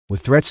With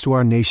threats to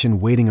our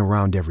nation waiting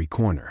around every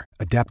corner,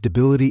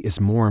 adaptability is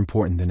more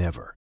important than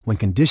ever. When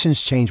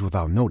conditions change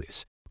without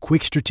notice,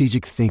 quick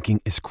strategic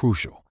thinking is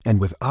crucial.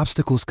 And with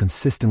obstacles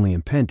consistently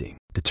impending,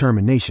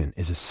 determination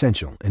is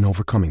essential in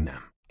overcoming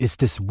them. It's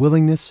this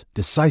willingness,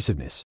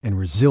 decisiveness, and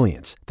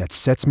resilience that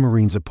sets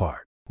Marines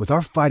apart. With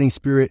our fighting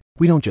spirit,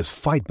 we don't just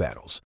fight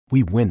battles,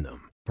 we win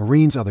them.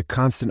 Marines are the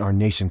constant our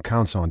nation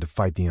counts on to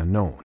fight the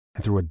unknown.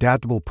 And through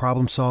adaptable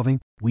problem solving,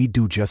 we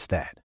do just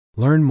that.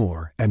 Learn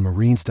more at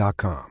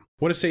marines.com.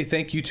 I want to say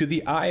thank you to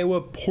the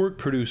Iowa pork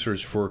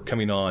producers for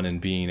coming on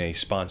and being a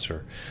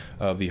sponsor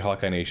of the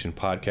Hawkeye Nation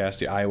podcast.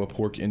 The Iowa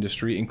pork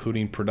industry,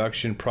 including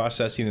production,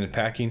 processing, and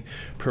packing,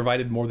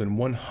 provided more than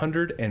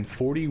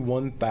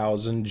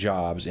 141,000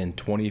 jobs in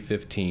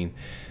 2015.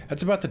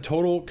 That's about the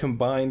total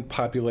combined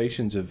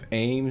populations of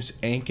Ames,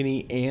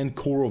 Ankeny, and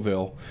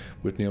Coralville,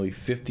 with nearly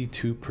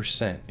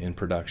 52% in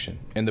production.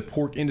 And the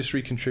pork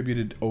industry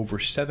contributed over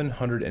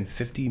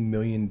 $750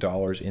 million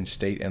in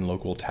state and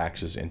local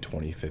taxes in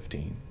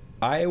 2015.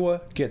 Iowa,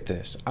 get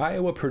this,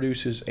 Iowa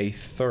produces a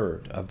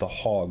third of the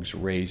hogs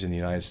raised in the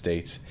United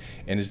States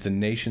and is the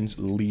nation's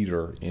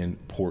leader in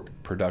pork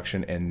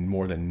production, and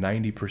more than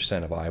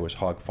 90% of Iowa's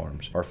hog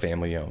farms are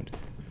family-owned.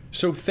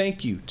 So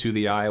thank you to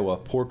the Iowa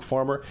pork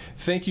farmer.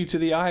 Thank you to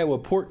the Iowa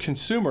pork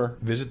consumer.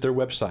 Visit their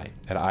website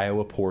at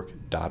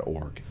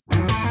iowapork.org.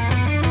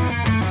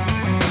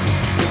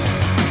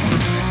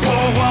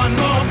 Pour one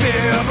more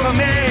beer for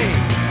me.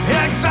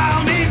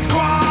 Exile needs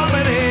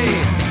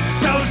quality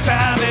so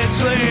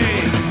savagely.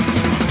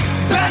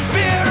 Best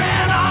beer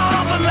in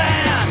all the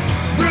land,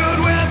 brewed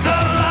with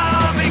a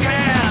loving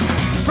hand.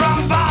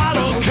 From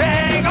bottle,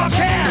 keg, or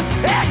can,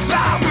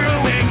 Exile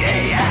Brewing,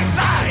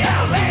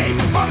 E-X-I-L-E.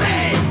 For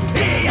me,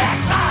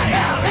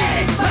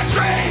 E-X-I-L-E. Let's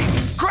drink,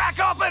 crack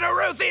open a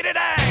Ruthie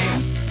today.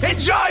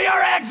 Enjoy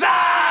your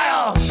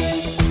exile.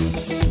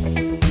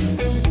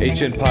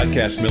 HN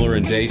Podcast, Miller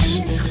and Dace.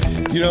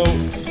 You know,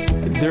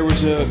 there was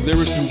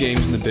some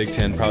games in the Big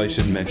Ten. Probably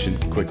should mention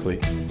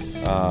quickly.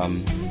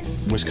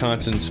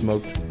 Wisconsin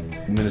smoked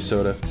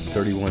Minnesota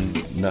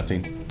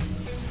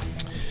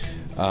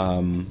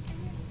 31-0.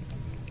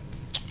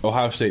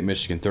 Ohio State,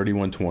 Michigan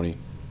 31-20.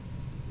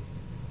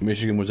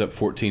 Michigan was up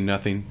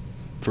 14-0.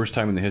 First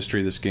time in the history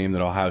of this game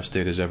that Ohio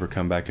State has ever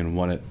come back and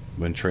won it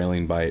when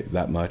trailing by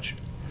that much.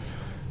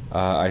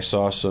 I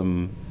saw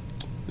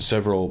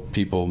several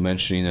people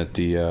mentioning that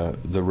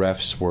the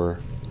refs were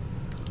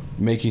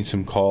making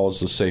some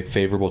calls, let's say,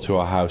 favorable to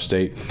Ohio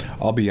State.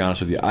 I'll be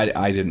honest with you,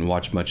 I didn't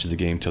watch much of the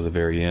game till the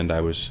very end.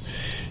 I was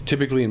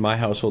typically in my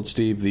household,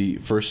 Steve, the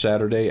first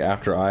Saturday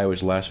after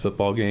Iowa's last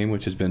football game,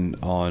 which has been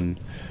on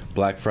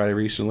Black Friday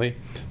recently.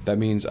 That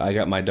means I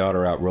got my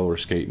daughter out roller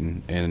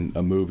skating and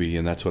a movie,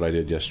 and that's what I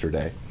did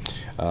yesterday.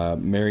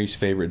 Mary's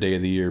favorite day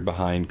of the year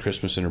behind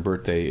Christmas and her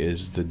birthday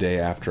is the day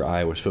after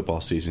Iowa's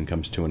football season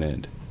comes to an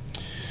end.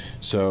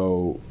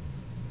 So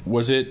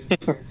was it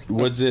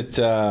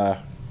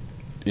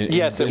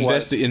yes, it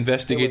was.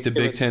 Investigate the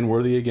Big Ten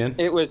worthy again?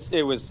 It was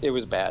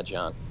bad,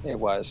 John. It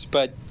was.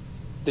 But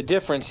the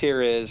difference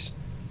here is,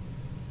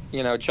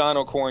 John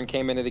O'Korn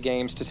came into the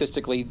game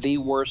statistically the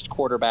worst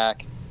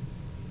quarterback,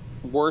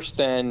 worse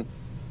than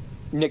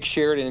Nick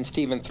Sheridan and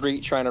Stephen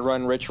Threet trying to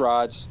run Rich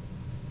Rod's,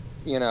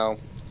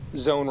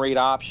 zone read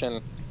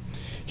option.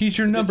 He's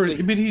your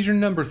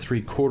number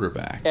 3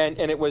 quarterback. And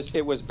it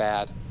was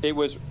bad. It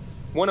was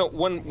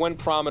one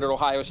prominent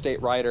Ohio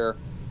State writer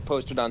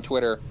posted on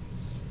Twitter,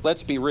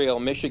 let's be real,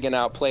 Michigan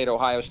outplayed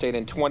Ohio State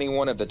in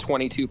 21 of the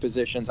 22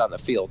 positions on the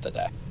field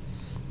today.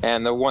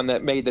 And the one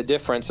that made the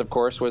difference, of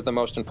course, was the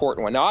most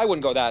important one. Now, I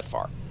wouldn't go that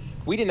far.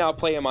 We didn't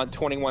outplay him on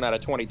 21 out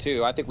of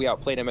 22. I think we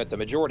outplayed him at the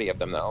majority of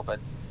them, though. But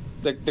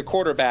the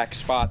quarterback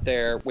spot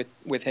there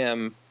with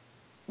him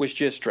was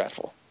just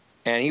dreadful.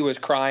 And he was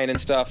crying and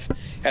stuff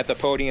at the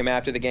podium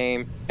after the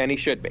game, and he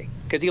should be,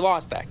 because he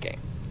lost that game.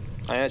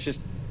 And that's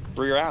just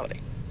reality.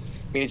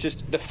 I mean, it's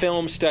just the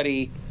film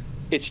study.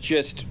 It's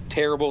just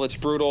terrible. It's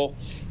brutal.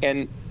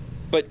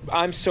 But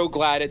I'm so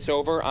glad it's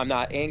over. I'm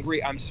not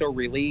angry. I'm so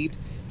relieved.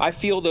 I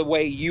feel the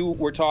way you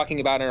were talking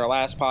about in our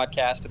last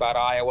podcast about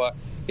Iowa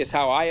is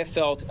how I have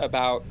felt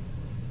about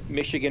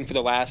Michigan for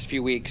the last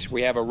few weeks.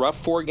 We have a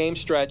rough 4-game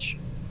stretch,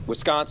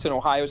 Wisconsin,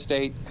 Ohio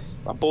State,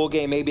 a bowl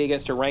game maybe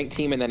against a ranked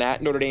team, and then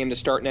at Notre Dame to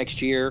start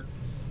next year.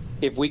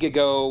 If we could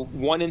go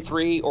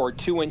 1-3 or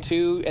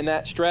 2-2 in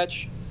that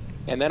stretch,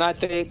 and then I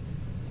think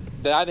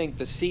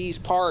the seas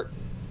part,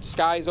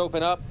 skies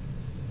open up,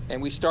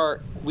 and we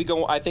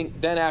go. I think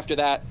then after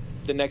that,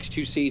 the next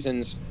 2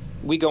 seasons,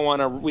 we go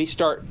on a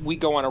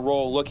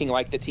roll, looking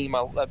like the team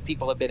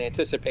people have been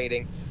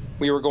anticipating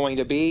we were going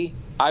to be.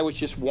 I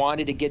just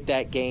wanted to get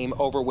that game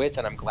over with,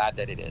 and I'm glad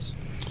that it is.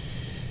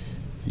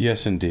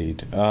 Yes,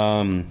 indeed.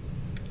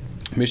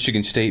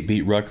 Michigan State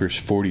beat Rutgers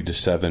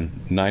 40-7,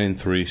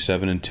 9-3,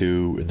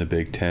 7-2 in the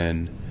Big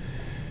Ten.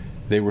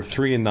 They were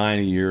 3-9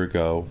 a year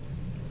ago,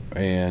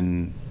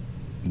 and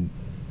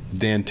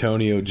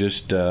D'Antonio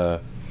just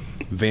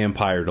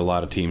vampired a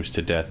lot of teams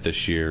to death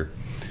this year.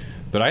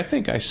 But I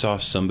think I saw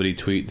somebody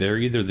tweet they're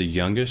either the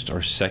youngest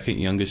or second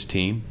youngest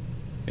team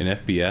in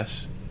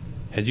FBS.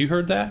 Had you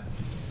heard that?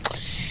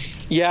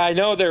 Yeah, I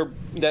know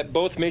that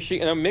both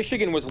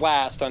Michigan was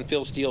last on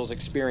Phil Steele's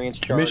experience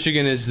chart.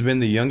 Michigan has been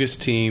the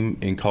youngest team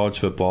in college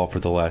football for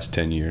the last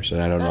 10 years,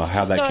 and I don't know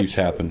how that keeps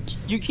happening.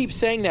 You keep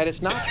saying that.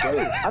 It's not true.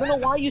 I don't know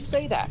why you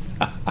say that.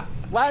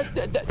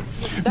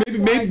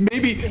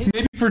 Maybe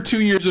for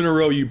 2 years in a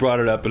row you brought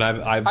it up, and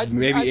I've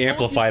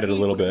amplified it a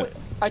little bit.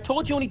 I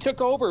told you when he took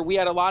over, we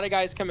had a lot of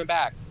guys coming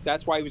back.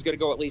 That's why he was going to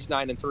go at least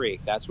 9-3.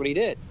 That's what he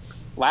did.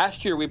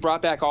 Last year, we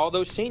brought back all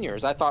those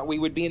seniors. I thought we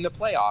would be in the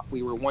playoff.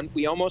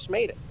 We almost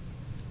made it.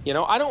 You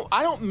know, I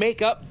don't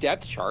make up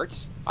depth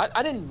charts.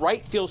 I didn't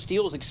write Phil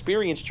Steele's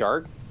experience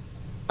chart.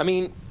 I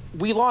mean,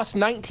 we lost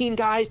 19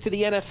 guys to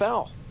the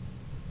NFL.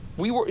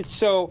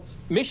 So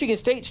Michigan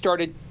State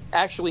started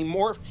actually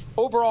more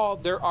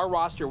overall. Our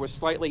roster was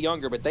slightly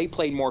younger, but they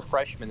played more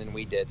freshmen than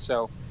we did.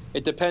 So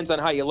it depends on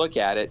how you look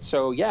at it.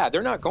 So yeah,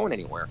 they're not going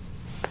anywhere.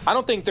 I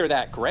don't think they're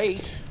that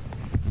great.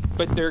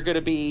 But they're going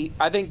to be.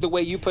 I think the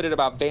way you put it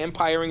about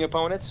vampiring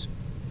opponents,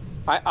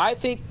 I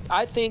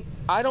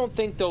don't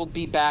think they'll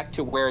be back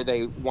to where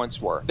they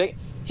once were.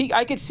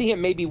 I could see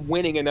him maybe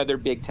winning another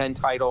Big Ten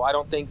title. I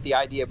don't think the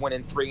idea of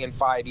winning 3 in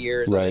 5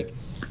 years, right,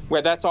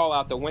 where that's all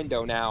out the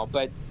window now.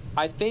 But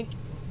I think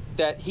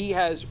that he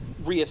has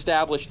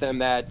reestablished them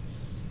that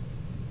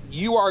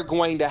you are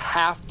going to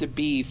have to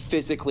be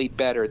physically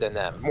better than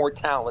them, more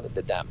talented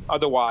than them.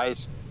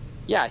 Otherwise,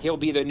 yeah, he'll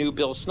be the new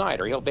Bill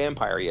Snyder. He'll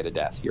vampire you to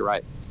death. You're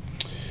right.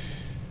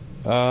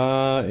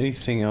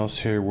 Anything else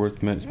here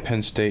worth mentioning?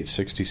 Penn State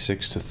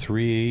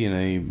 66-3 in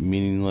a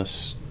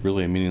meaningless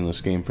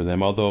game for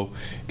them. Although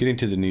getting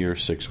to the New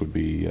Year's Six would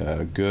be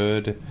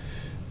good.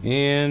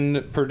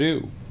 And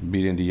Purdue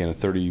beat Indiana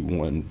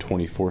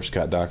 31-24.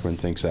 Scott Dochterman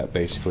thinks that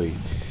basically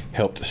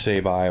helped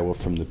save Iowa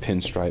from the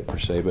pinstripe per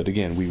se. But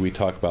again, we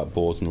talked about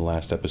Bulls in the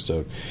last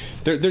episode.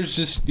 There's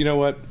just, you know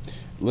what?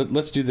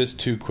 Let's do this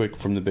too quick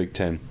from the Big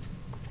Ten.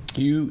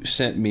 You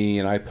sent me,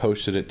 and I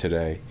posted it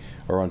today,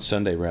 or on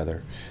Sunday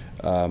rather,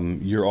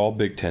 your all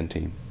Big Ten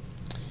team.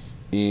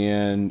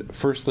 And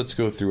first, let's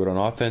go through it. On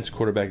offense,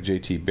 quarterback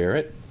J.T.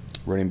 Barrett,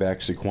 running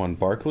back Saquon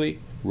Barkley,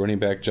 running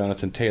back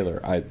Jonathan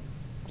Taylor. I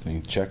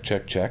mean,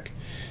 check.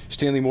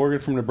 Stanley Morgan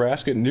from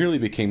Nebraska nearly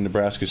became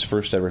Nebraska's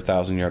first ever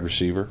 1,000-yard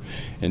receiver.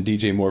 And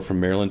DJ Moore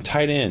from Maryland.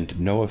 Tight end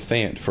Noah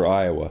Fant for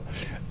Iowa.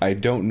 I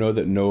don't know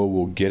that Noah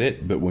will get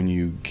it, but when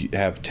you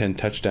have 10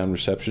 touchdown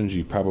receptions,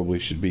 you probably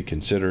should be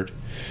considered.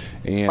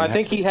 And I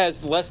think he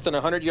has less than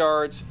 100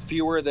 yards,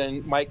 fewer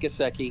than Mike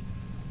Gesicki,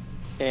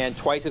 and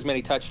twice as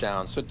many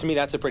touchdowns. So to me,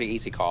 that's a pretty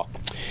easy call.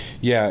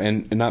 Yeah,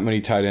 and not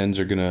many tight ends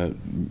are going to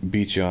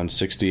beat you on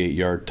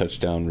 68-yard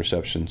touchdown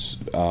receptions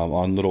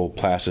on little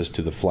passes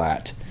to the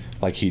flat,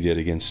 like he did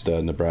against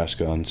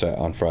Nebraska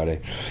on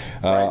Friday.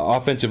 Right.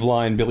 Offensive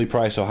line, Billy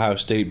Price, Ohio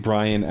State,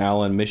 Brian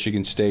Allen,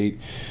 Michigan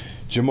State,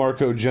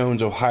 Jamarco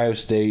Jones, Ohio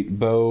State,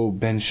 Bo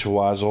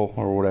Ben-Schwazel,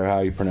 or whatever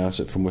how you pronounce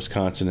it, from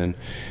Wisconsin, and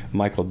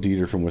Michael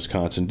Dieter from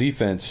Wisconsin.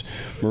 Defense,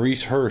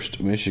 Maurice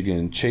Hurst,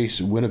 Michigan,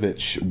 Chase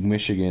Winovich,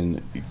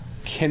 Michigan,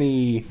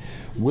 Kenny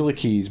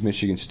Willekes,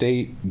 Michigan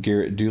State,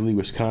 Garrett Dooley,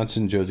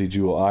 Wisconsin, Josie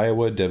Jewell,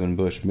 Iowa, Devin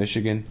Bush,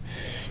 Michigan,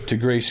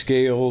 Tegray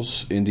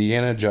Scales,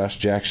 Indiana, Josh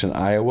Jackson,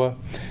 Iowa,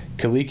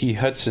 Kaliki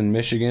Hudson,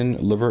 Michigan,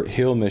 Lavert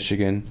Hill,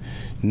 Michigan,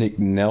 Nick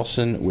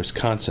Nelson,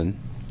 Wisconsin.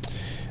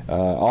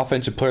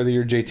 Offensive Player of the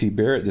Year, J.T.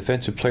 Barrett.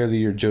 Defensive Player of the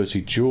Year,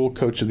 Josie Jewell.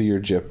 Coach of the Year,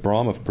 Jeff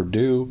Brom of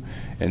Purdue.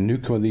 And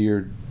Newcomer of the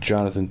Year,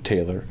 Jonathan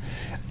Taylor.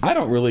 I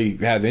don't really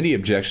have any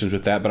objections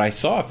with that, but I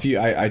saw a few.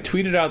 I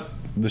tweeted out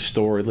the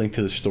story, linked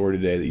to the story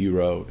today that you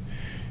wrote.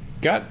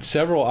 Got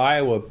several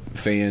Iowa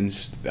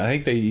fans, I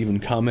think they even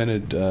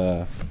commented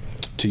to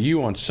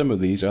you on some of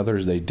these,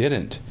 others they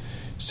didn't,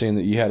 saying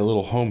that you had a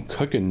little home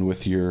cooking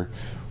with your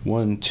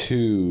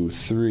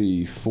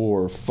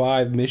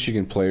 5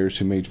 Michigan players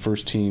who made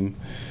first team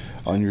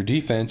on your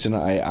defense, and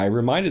I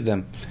reminded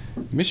them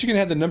Michigan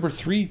had the number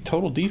 3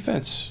 total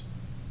defense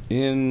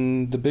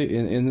in the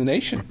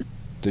nation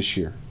this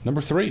year, number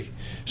 3.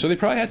 So they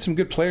probably had some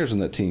good players on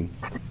that team.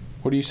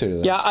 What do you say to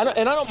that? Yeah, I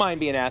don't mind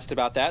being asked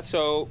about that.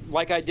 So,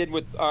 like I did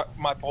with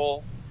my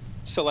poll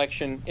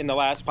selection in the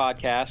last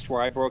podcast,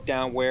 where I broke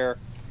down where,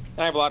 and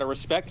I have a lot of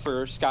respect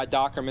for Scott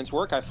Dochterman's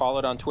work. I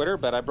followed on Twitter,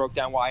 but I broke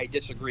down why I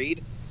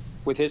disagreed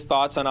with his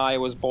thoughts on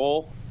Iowa's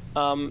bowl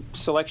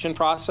selection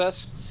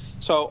process.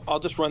 So I'll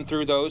just run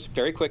through those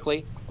very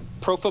quickly.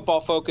 Pro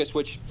Football Focus,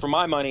 which for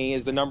my money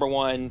is the number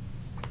 1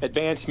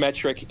 advanced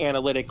metric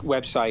analytic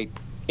website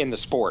in the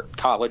sport,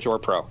 college or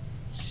pro.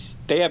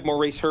 They have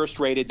Maurice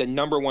Hurst rated the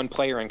number 1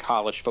 player in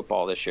college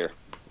football this year,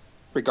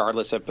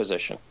 regardless of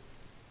position.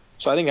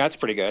 So I think that's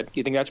pretty good.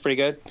 You think that's pretty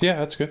good? Yeah,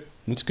 that's good.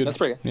 That's good. That's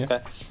pretty good. Yeah. Okay.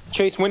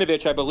 Chase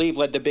Winovich, I believe,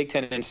 led the Big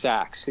Ten in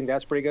sacks. Think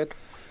that's pretty good?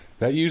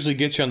 That usually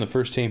gets you on the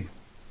first team.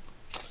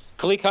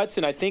 Kalik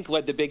Hudson, I think,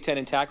 led the Big Ten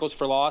in tackles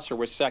for loss or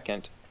was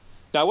second.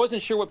 Now, I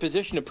wasn't sure what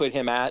position to put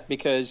him at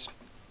because,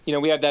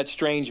 we have that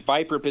strange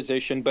Viper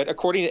position. But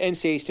according to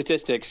NCAA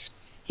statistics,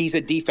 he's a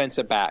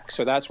defensive back.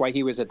 So that's why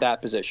he was at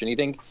that position. You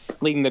think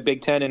leading the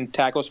Big Ten in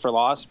tackles for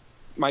loss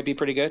might be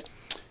pretty good?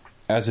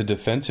 As a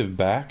defensive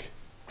back?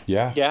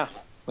 Yeah. Yeah.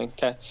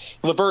 Okay.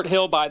 Lavert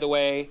Hill, by the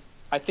way,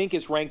 I think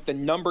is ranked the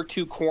number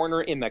 2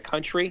 corner in the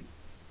country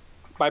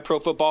by Pro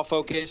Football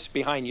Focus,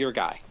 behind your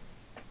guy.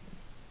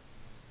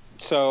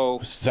 So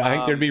I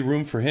think there'd be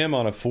room for him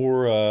on a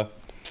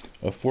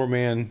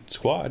 4-man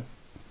squad.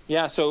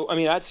 Yeah. So I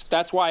mean,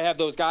 that's why I have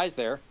those guys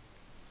there.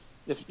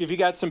 If you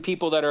got some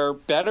people that are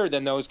better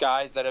than those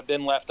guys that have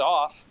been left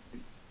off,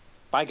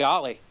 by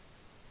golly,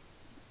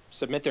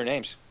 submit their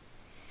names.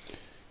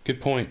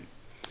 Good point.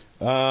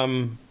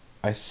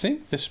 I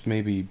think this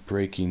may be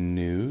breaking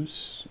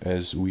news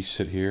as we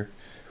sit here.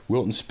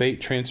 Wilton Spate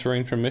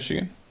transferring from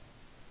Michigan.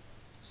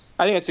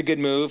 I think it's a good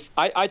move.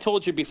 I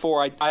told you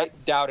before I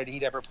doubted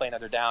he'd ever play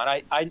another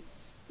down. I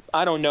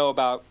don't know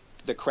about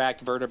the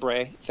cracked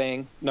vertebrae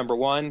thing, number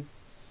one.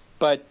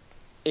 But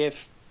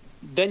if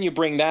then you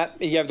bring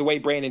that, you have the way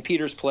Brandon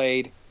Peters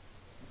played.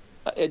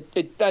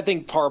 I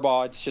think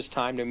Harbaugh, it's just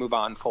time to move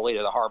on fully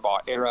to the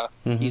Harbaugh era.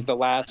 Mm-hmm. He's the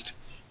last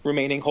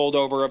remaining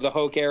holdover of the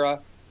Hoke era.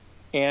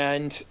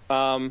 And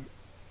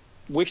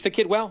wish the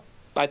kid well.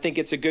 I think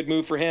it's a good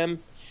move for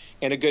him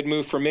and a good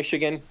move for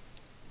Michigan.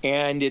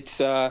 And it's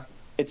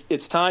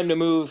time to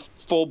move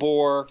full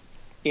bore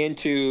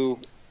into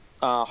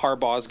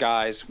Harbaugh's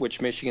guys,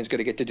 which Michigan's going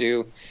to get to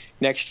do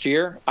next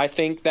year. I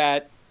think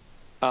that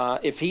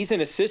if he's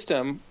in a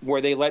system where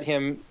they let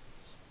him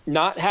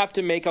not have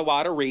to make a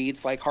lot of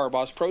reads like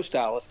Harbaugh's pro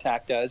style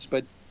attack does,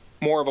 but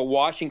more of a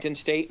Washington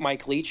State,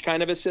 Mike Leach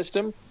kind of a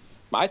system,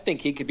 I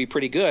think he could be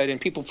pretty good. And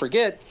people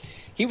forget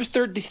he was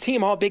third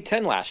team All Big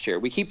Ten last year.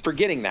 We keep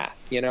forgetting that,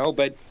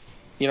 but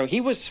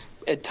he was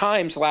at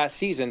times last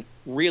season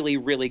really,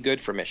 really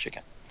good for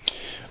Michigan.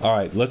 All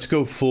right, let's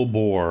go full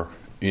bore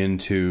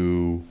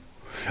into.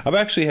 I've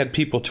actually had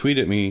people tweet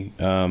at me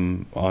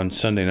on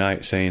Sunday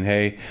night saying,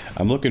 "Hey,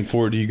 I'm looking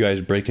forward to you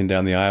guys breaking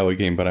down the Iowa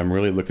game, but I'm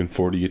really looking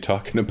forward to you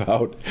talking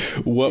about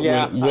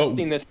I've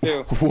seen this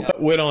too.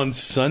 What went on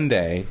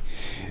Sunday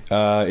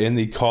in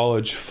the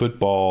college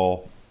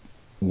football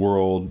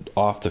world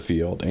off the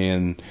field."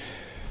 And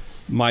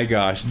my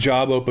gosh,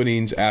 job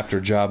openings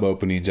after job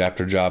openings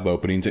after job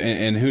openings,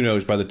 and who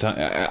knows? By the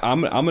time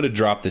I'm going to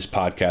drop this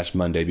podcast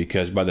Monday,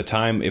 because by the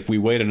time, if we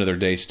wait another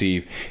day,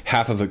 Steve,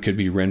 half of it could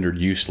be rendered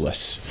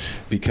useless.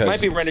 Because it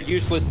might be rendered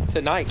useless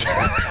tonight.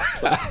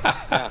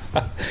 Yeah.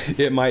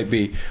 It might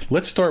be.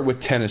 Let's start with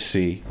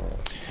Tennessee.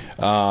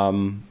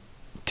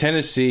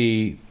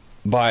 Tennessee,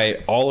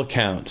 by all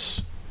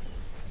accounts,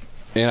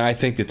 and I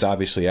think it's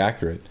obviously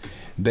accurate,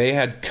 they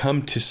had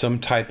come to some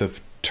type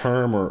of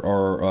term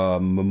or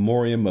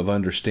memorandum of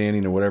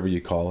understanding, or whatever you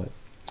call it,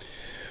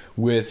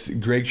 with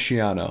Greg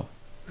Schiano,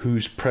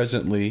 who's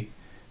presently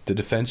the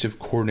defensive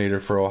coordinator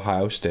for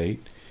Ohio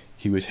State.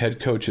 He was head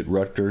coach at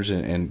Rutgers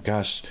and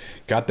gosh,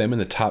 got them in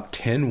the top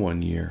 10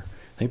 one year.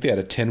 I think they had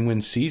a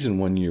 10-win season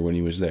one year when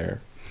he was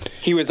there.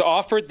 He was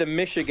offered the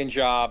Michigan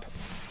job,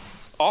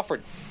 by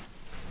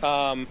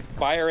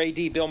our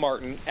AD Bill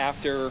Martin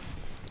after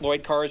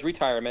Lloyd Carr's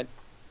retirement,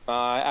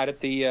 out at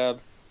the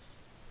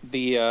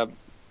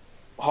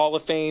Hall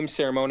of Fame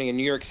ceremony in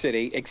New York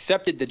City,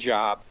 accepted the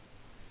job,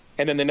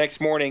 and then the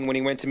next morning when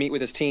he went to meet with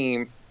his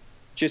team,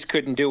 just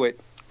couldn't do it,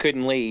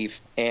 couldn't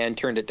leave, and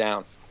turned it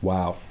down.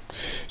 Wow.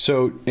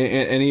 So,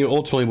 and he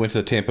ultimately went to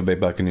the Tampa Bay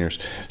Buccaneers.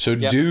 So,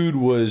 yep. Dude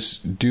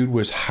was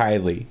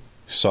highly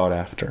sought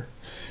after.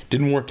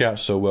 Didn't work out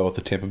so well with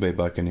the Tampa Bay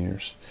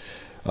Buccaneers.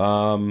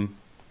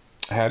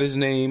 Had his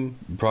name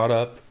brought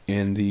up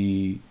in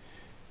the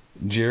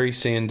Jerry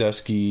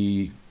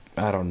Sandusky,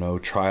 I don't know,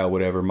 trial,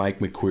 whatever. Mike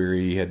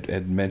McQueary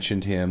had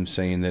mentioned him,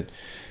 saying that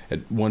at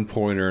one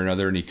point or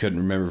another, and he couldn't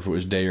remember if it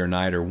was day or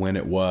night or when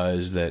it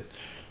was, that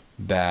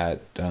Greg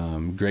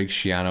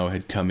Schiano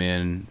had come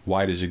in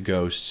white as a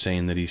ghost,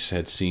 saying that he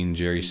had seen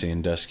Jerry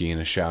Sandusky in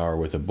a shower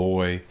with a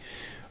boy,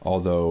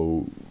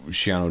 although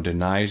Schiano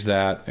denies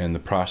that, and the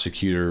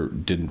prosecutor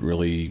didn't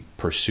really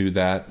pursue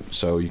that,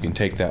 so you can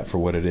take that for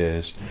what it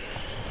is.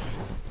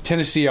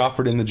 Tennessee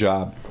offered him the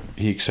job.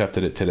 He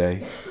accepted it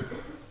today.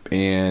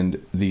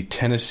 And the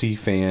Tennessee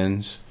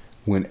fans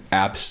went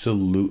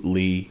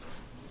absolutely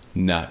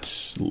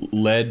nuts,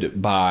 led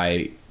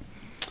by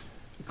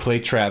Clay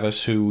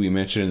Travis, who we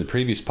mentioned in the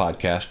previous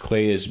podcast.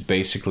 Clay is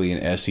basically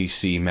an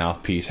SEC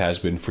mouthpiece, has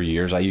been for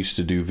years. I used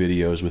to do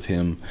videos with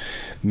him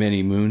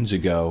many moons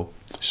ago.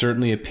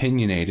 Certainly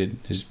opinionated,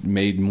 has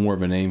made more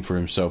of a name for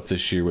himself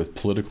this year with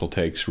political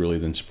takes really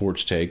than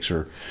sports takes,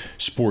 or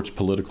sports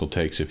political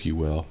takes, if you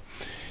will.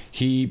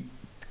 He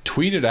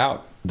tweeted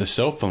out the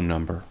cell phone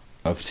number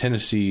of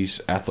Tennessee's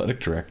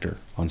athletic director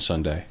on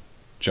Sunday,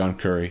 John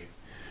Curry,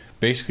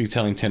 basically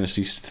telling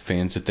Tennessee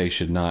fans that they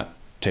should not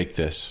take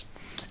this.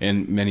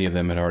 And many of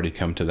them had already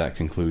come to that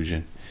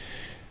conclusion.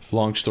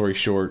 Long story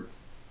short,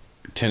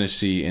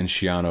 Tennessee and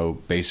Schiano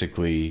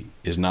basically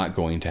is not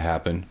going to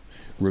happen.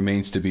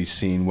 Remains to be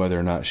seen whether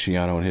or not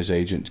Schiano and his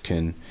agent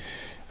can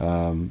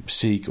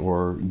seek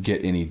or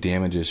get any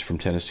damages from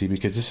Tennessee,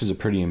 because this is a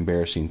pretty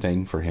embarrassing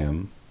thing for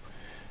him.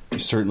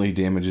 It certainly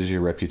damages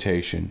your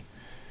reputation.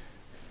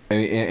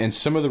 And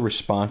some of the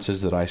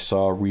responses that I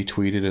saw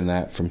retweeted and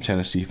that from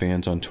Tennessee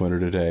fans on Twitter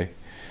today,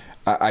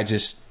 I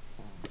just,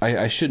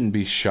 I shouldn't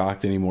be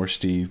shocked anymore,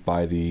 Steve,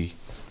 by the...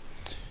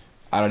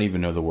 I don't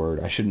even know the word.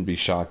 I shouldn't be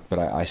shocked, but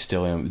I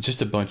still am.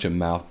 Just a bunch of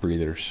mouth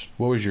breathers.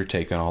 What was your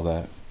take on all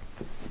that?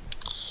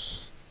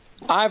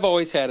 I've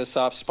always had a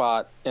soft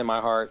spot in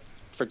my heart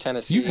for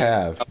Tennessee. You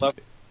have.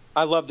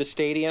 I love the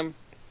stadium.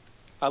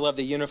 I love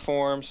the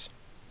uniforms.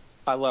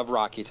 I love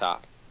Rocky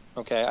Top.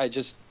 Okay,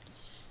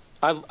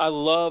 I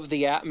love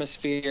the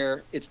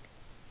atmosphere.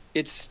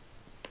 It's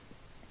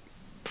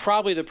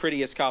probably the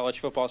prettiest college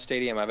football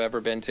stadium I've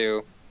ever been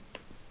to.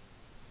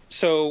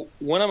 So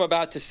what I'm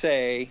about to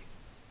say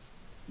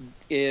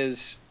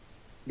is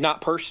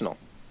not personal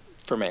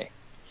for me.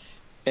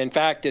 In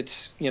fact,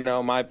 it's,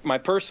 my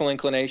personal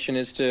inclination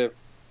is to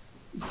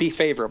be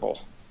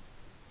favorable.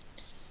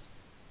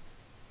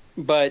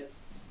 But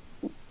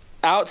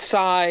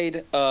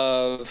outside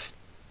of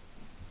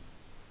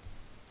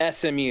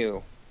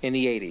SMU in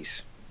the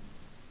 80s,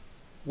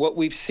 what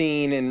we've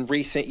seen in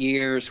recent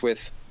years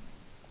with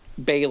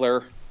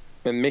Baylor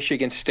and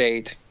Michigan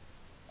State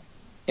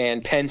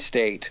and Penn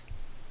State,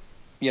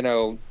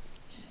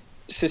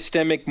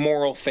 systemic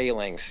moral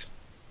failings.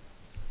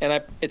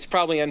 And it's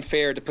probably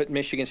unfair to put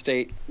Michigan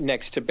State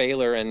next to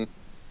Baylor and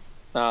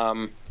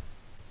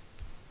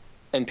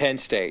Penn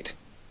State,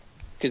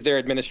 because their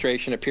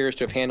administration appears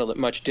to have handled it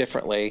much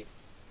differently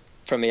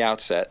from the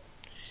outset,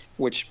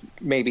 which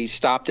maybe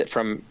stopped it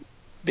from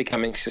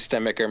becoming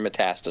systemic or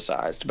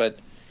metastasized. But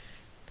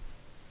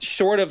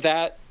short of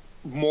that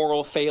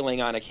moral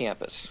failing on a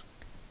campus,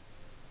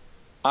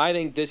 I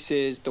think this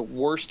is the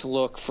worst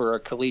look for a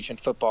collegiate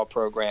football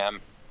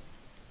program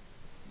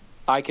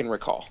I can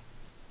recall.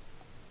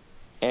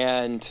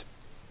 And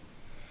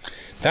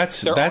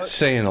that's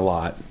saying a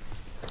lot.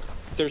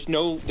 There's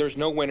no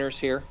winners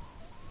here.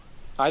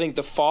 I think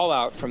the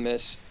fallout from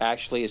this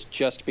actually is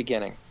just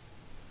beginning.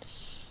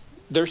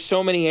 There's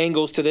so many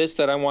angles to this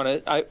that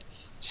I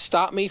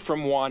stop me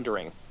from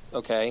wandering,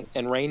 okay,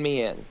 and rein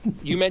me in.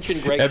 You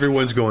mentioned Greg.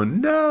 Everyone's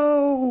going,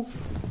 no.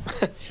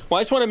 Well,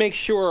 I just want to make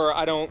sure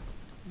I don't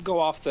go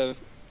off the,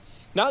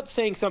 not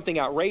saying something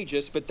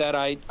outrageous, but that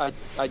I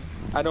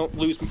don't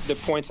lose the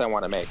points I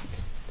want to make.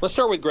 Let's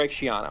start with Greg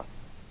Schiano.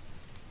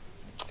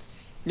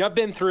 I've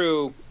been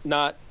through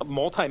not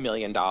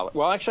multi-million-dollar.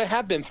 Well, actually, I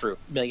have been through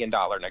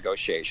million-dollar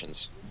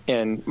negotiations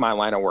in my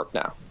line of work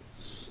now.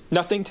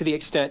 Nothing to the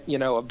extent,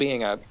 of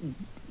being a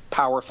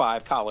Power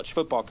 5 college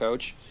football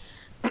coach,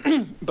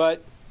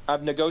 but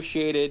I've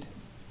negotiated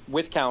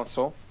with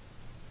counsel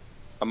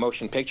a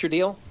motion picture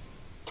deal,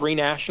 3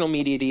 national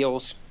media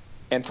deals,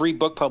 and 3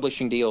 book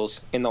publishing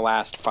deals in the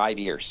last 5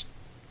 years.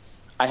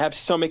 I have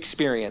some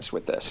experience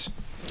with this.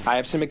 I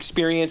have some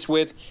experience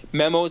with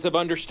memos of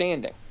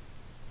understanding.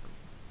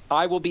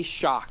 I will be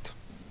shocked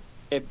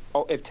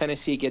if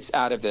Tennessee gets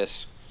out of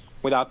this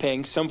without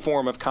paying some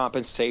form of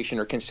compensation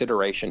or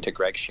consideration to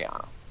Greg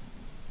Schiano.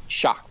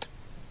 Shocked.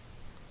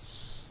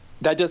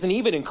 That doesn't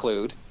even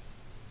include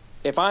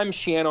if I'm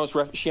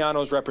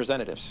Schiano's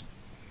representatives.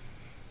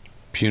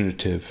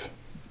 Punitive.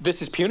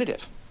 This is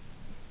punitive.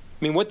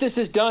 I mean, what this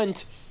has done,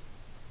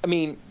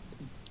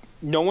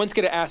 no one's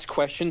going to ask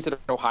questions at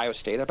Ohio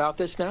State about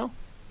this now.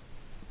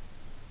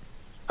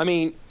 I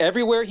mean,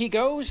 everywhere he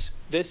goes,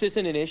 this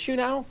isn't an issue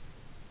now.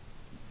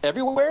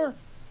 Everywhere.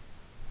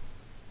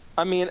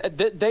 I mean,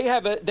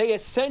 they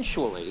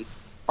essentially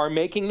are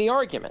making the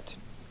argument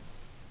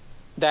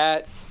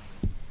that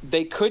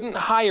they couldn't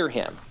hire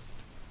him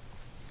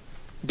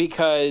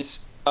because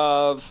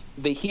of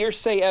the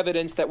hearsay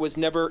evidence that was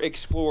never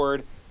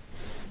explored.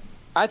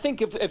 I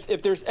think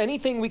if there's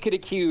anything we could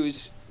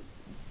accuse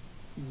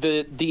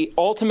the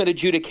ultimate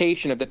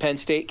adjudication of the Penn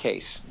State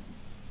case,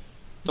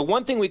 the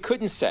one thing we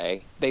couldn't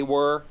say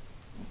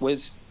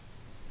was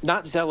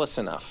not zealous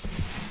enough.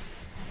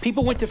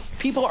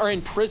 People are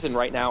in prison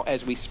right now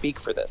as we speak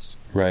for this.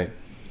 Right.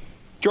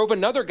 Drove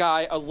another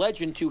guy, a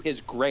legend, to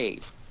his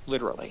grave,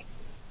 literally.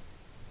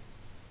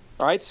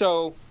 All right,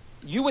 so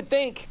you would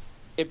think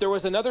if there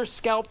was another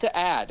scalp to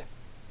add,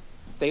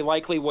 they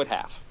likely would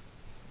have.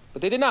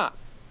 But they did not.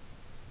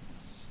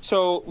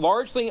 So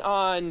largely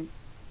on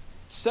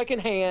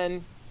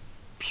secondhand,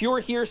 pure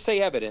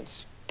hearsay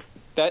evidence,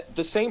 that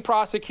the same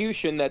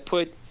prosecution that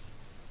put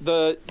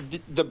the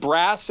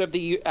brass of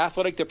the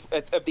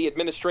of the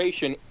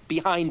administration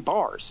behind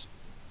bars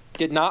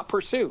did not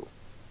pursue.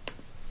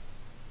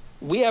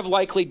 We have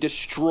likely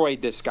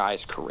destroyed this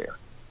guy's career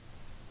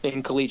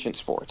in collegiate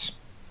sports.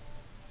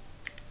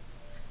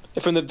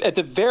 At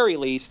the very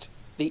least,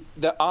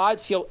 the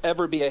odds he'll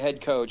ever be a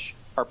head coach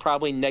are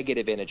probably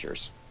negative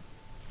integers.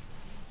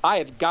 I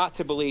have got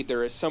to believe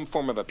there is some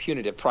form of a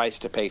punitive price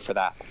to pay for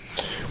that.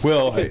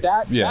 Well, because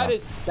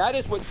that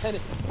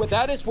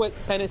is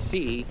what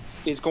Tennessee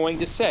is going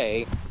to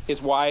say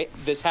is why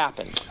this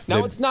happened.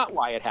 Now, it's not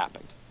why it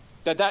happened.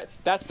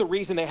 That's the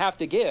reason they have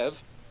to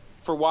give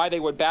for why they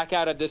would back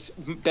out of this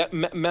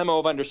memo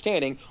of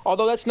understanding,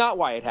 although that's not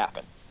why it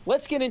happened.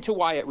 Let's get into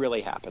why it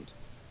really happened.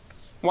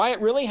 Why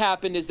it really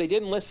happened is they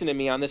didn't listen to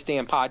me on this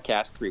damn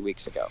podcast 3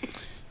 weeks ago.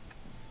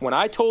 When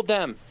I told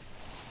them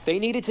they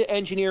needed to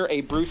engineer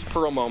a Bruce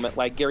Pearl moment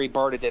like Gary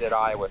Barta did at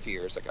Iowa a few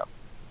years ago.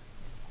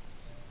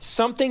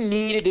 Something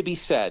needed to be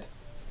said.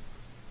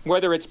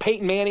 Whether it's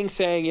Peyton Manning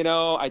saying,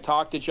 I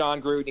talked to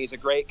John Gruden, he's a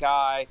great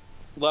guy,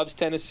 loves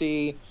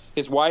Tennessee,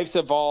 his wife's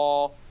a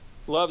Vol,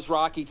 loves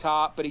Rocky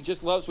Top, but he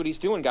just loves what he's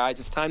doing, guys.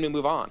 It's time to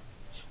move on.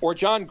 Or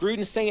John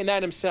Gruden saying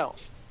that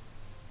himself.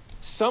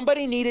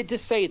 Somebody needed to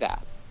say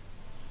that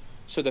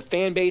so the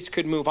fan base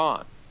could move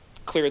on,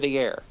 clear the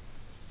air.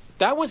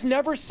 That was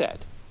never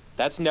said.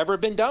 That's never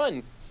been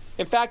done.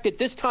 In fact, at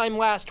this time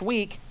last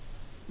week,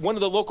 one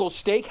of the local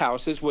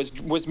steakhouses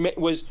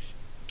was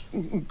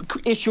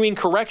issuing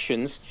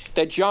corrections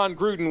that John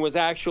Gruden was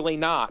actually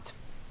not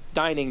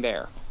dining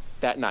there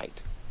that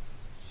night.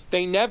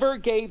 They never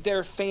gave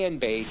their fan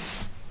base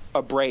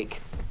a break.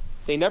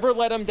 They never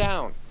let them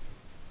down.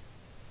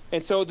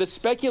 And so the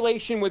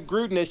speculation with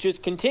Gruden has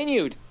just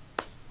continued.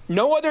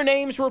 No other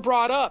names were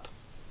brought up.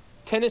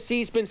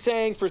 Tennessee's been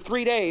saying for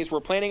 3 days, we're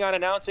planning on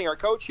announcing our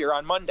coach here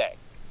on Monday,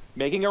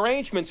 making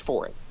arrangements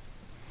for it.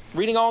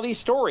 Reading all these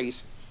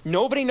stories,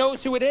 nobody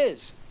knows who it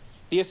is.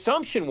 The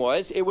assumption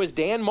was it was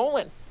Dan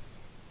Mullen.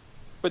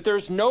 But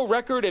there's no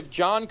record of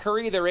John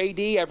Currie, their AD,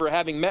 ever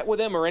having met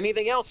with him or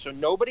anything else, so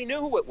nobody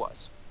knew who it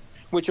was,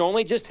 which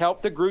only just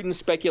helped the Gruden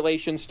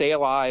speculation stay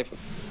alive.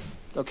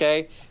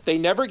 Okay? They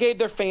never gave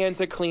their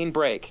fans a clean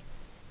break.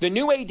 The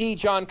new AD,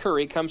 John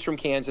Currie, comes from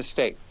Kansas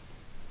State,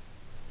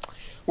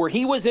 where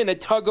he was in a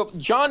tug of...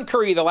 John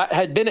Currie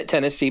had been at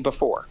Tennessee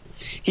before.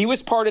 He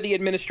was part of the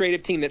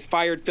administrative team that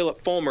fired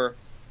Philip Fulmer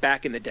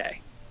back in the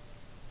day.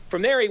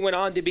 From there, he went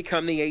on to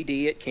become the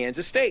AD at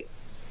Kansas State.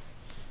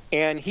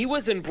 And he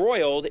was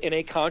embroiled in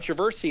a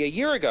controversy a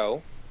year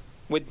ago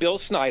with Bill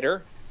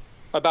Snyder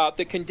about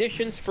the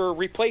conditions for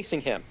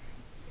replacing him.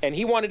 And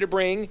he wanted to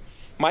bring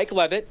Mike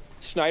Leavitt,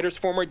 Snyder's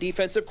former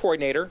defensive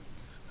coordinator,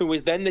 who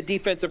was then the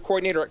defensive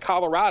coordinator at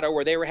Colorado,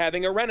 where they were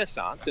having a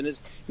renaissance, and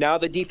is now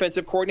the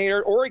defensive coordinator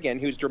at Oregon,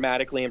 who's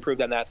dramatically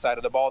improved on that side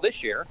of the ball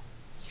this year.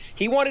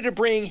 He wanted to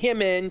bring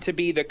him in to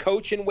be the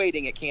coach in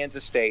waiting at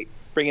Kansas State,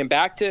 bring him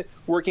back to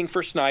working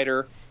for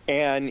Snyder,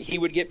 and he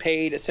would get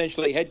paid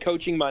essentially head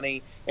coaching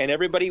money, and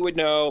everybody would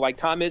know, like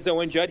Tom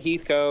Izzo and Judd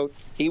Heathcote,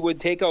 he would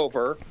take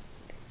over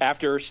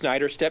after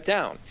Snyder stepped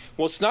down.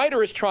 Well,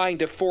 Snyder is trying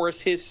to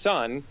force his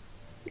son,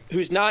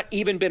 who's not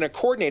even been a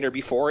coordinator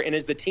before and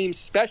is the team's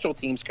special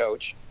teams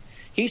coach,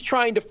 he's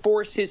trying to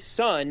force his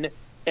son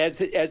as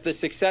the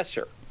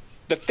successor.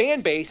 The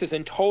fan base is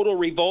in total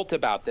revolt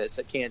about this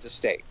at Kansas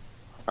State.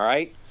 All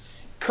right?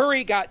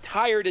 Currie got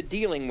tired of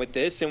dealing with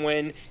this, and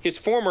when his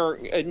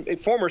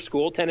former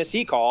school,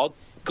 Tennessee, called,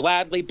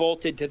 gladly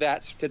bolted to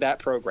that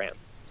program.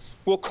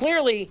 Well,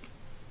 clearly,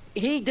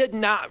 he did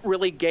not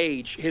really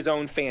gauge his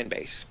own fan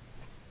base.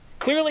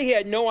 Clearly, he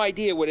had no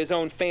idea what his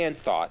own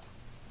fans thought,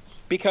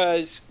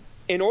 because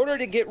in order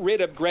to get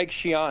rid of Greg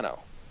Schiano,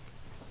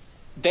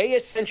 they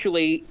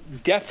essentially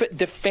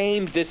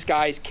defamed this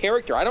guy's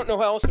character. I don't know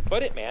how else to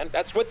put it, man.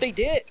 That's what they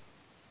did.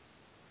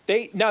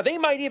 They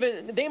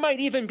might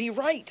even be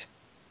right.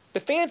 The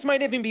fans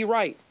might even be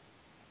right.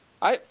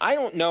 I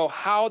don't know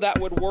how that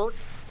would work.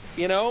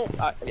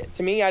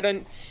 To me,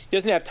 he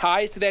doesn't have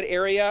ties to that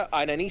area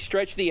on any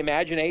stretch of the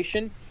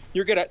imagination.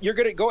 You're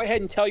gonna go ahead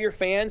and tell your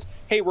fans,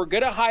 hey, we're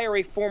gonna hire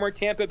the former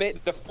Tampa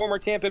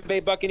Bay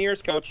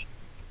Buccaneers coach,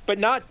 but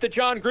not the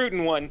John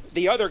Gruden one,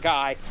 the other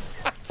guy.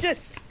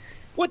 Just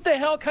what the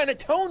hell kind of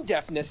tone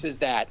deafness is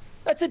that?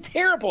 That's a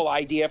terrible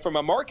idea from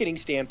a marketing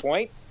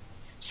standpoint.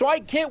 So I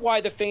get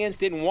why the fans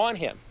didn't want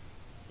him,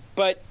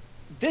 but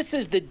this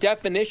is the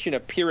definition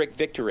of Pyrrhic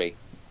victory.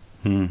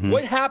 Mm-hmm.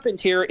 What happened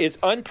here is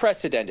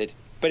unprecedented,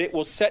 but it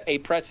will set a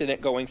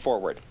precedent going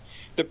forward.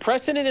 The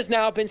precedent has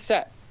now been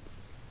set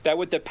that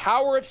with the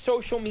power of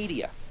social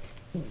media,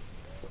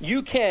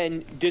 you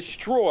can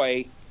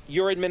destroy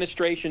your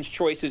administration's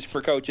choices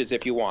for coaches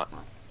if you want.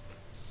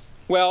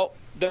 Well,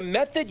 the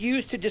method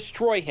used to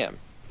destroy him,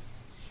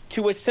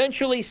 to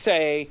essentially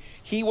say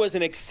he was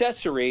an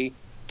accessory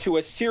to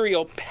a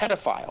serial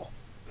pedophile.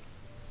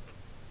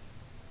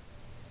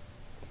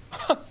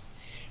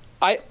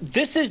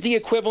 This is the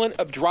equivalent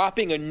of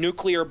dropping a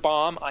nuclear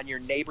bomb on your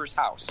neighbor's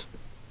house.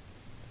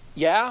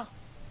 Yeah,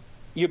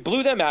 you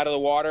blew them out of the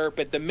water,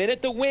 but the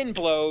minute the wind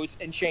blows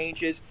and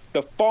changes,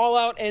 the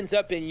fallout ends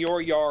up in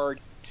your yard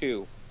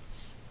too.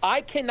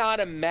 I cannot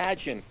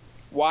imagine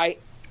why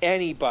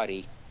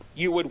anybody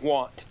you would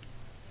want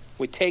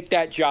would take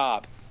that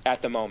job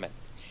at the moment.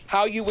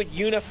 How you would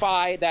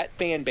unify that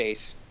fan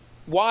base.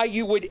 Why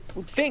you would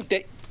think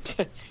that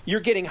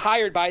you're getting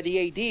hired by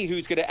the AD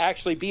who's going to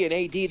actually be an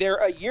AD there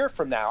a year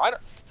from now.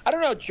 I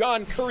don't know how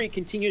John Currie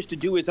continues to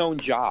do his own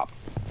job.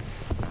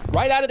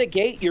 Right out of the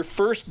gate, your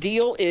first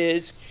deal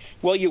is,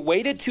 well, you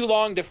waited too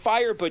long to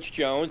fire Butch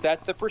Jones.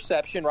 That's the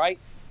perception, right?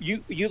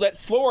 You let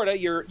Florida,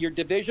 your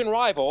division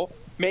rival,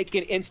 make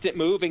an instant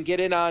move and get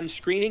in on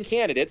screening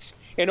candidates.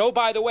 And, oh,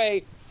 by the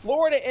way,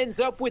 Florida ends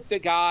up with the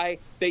guy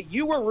that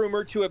you were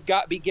rumored to have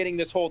be getting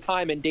this whole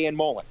time in Dan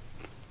Mullen.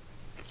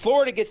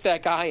 Florida gets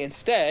that guy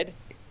instead.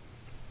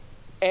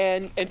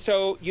 And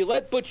so you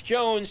let Butch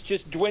Jones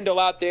just dwindle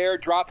out there,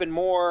 dropping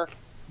more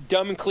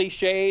dumb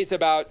cliches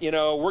about,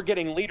 we're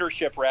getting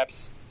leadership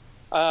reps.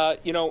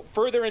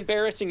 further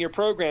embarrassing your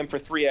program for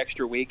 3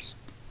 extra weeks.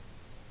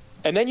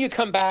 And then you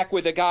come back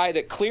with a guy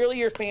that clearly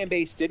your fan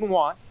base didn't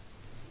want.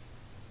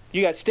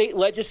 You got state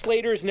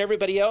legislators and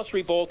everybody else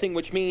revolting,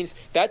 which means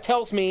that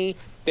tells me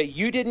that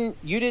you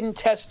didn't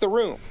test the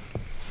room.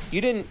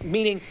 You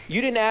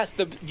didn't ask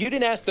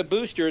the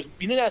boosters.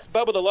 You didn't ask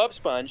Bubba the Love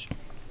Sponge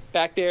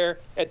back there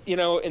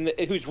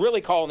who's really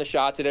calling the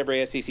shots at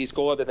every SEC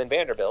school other than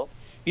Vanderbilt.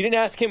 You didn't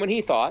ask him what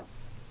he thought.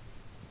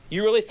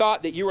 You really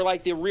thought that you were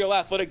like the real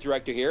athletic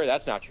director here.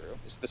 That's not true.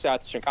 It's the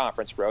Southeastern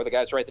Conference, bro. The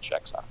guys write the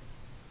checks off.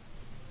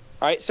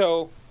 All right,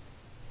 so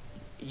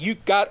your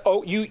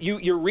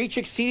reach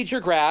exceeds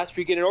your grasp.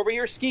 You're getting over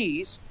your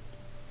skis.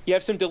 You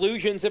have some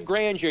delusions of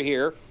grandeur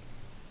here,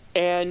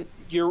 and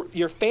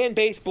your fan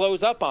base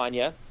blows up on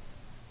you.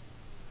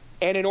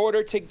 And in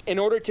order to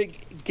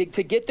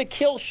get the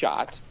kill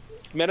shot,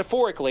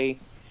 metaphorically,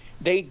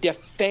 they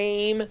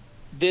defame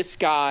this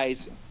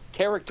guy's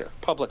character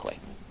publicly.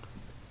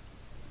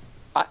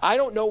 I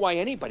don't know why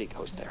anybody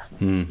goes there.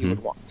 You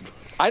would want.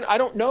 I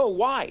don't know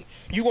why.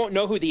 You won't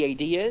know who the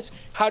AD is.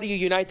 How do you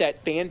unite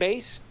that fan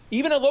base?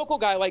 Even a local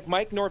guy like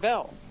Mike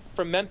Norvell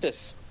from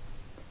Memphis,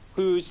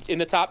 who's in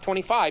the top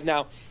 25.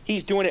 Now,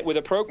 he's doing it with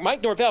a program.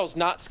 Mike Norvell's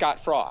not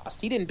Scott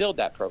Frost. He didn't build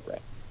that program.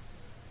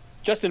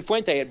 Justin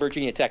Fuente at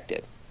Virginia Tech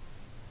did.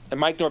 And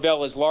Mike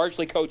Norvell is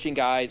largely coaching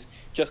guys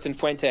Justin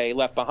Fuente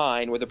left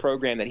behind with a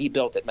program that he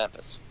built at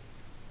Memphis.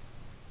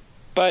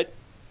 But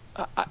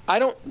I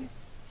don't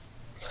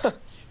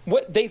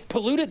 – they've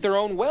polluted their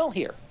own well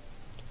here.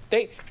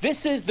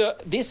 This is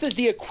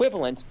the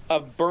equivalent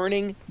of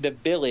burning the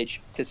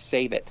village to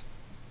save it.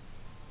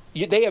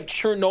 They have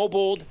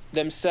Chernobyled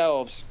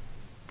themselves.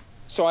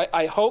 So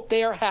I hope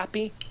they are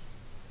happy.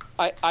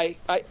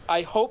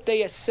 I hope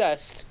they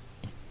assessed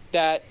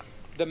that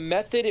the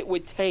method it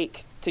would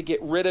take to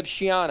get rid of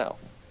Schiano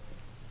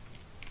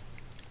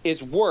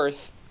is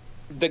worth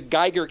the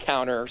Geiger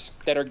counters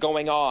that are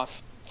going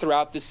off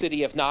throughout the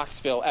city of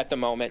Knoxville at the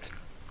moment.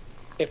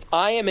 If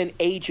I am an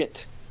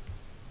agent,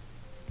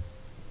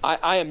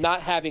 I am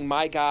not having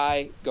my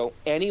guy go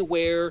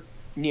anywhere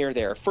near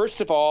there. First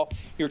of all,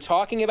 you're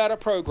talking about a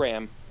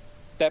program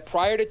that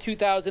prior to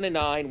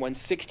 2009 won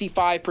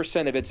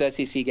 65% of its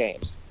SEC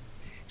games.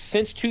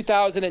 Since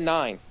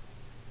 2009,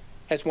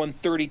 has won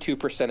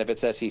 32% of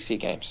its SEC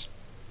games.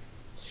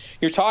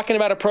 You're talking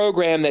about a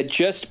program that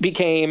just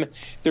became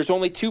 – there's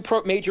only 2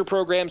 major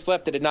programs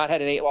left that had not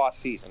had an 8-loss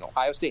season,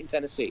 Ohio State and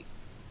Tennessee.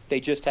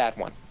 They just had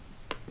one.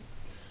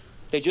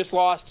 They just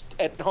lost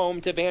at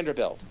home to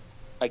Vanderbilt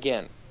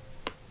again.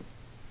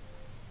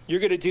 You're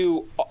going to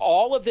do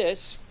all of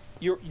this.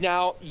 You're in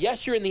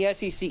the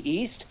SEC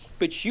East,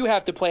 but you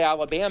have to play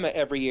Alabama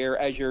every year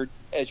as your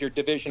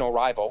divisional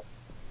rival.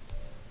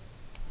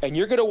 And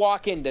you're going to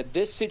walk into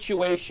this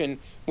situation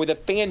with a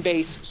fan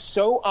base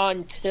so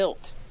on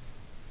tilt,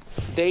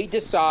 they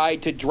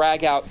decide to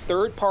drag out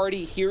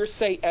third-party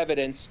hearsay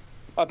evidence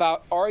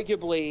about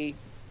arguably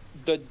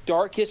the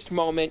darkest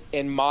moment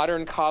in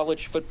modern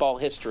college football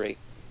history,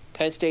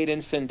 Penn State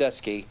and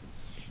Sandusky,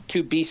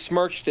 to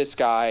besmirch this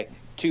guy,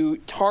 to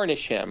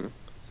tarnish him,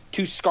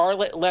 to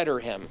scarlet letter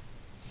him,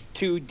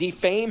 to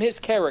defame his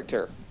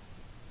character.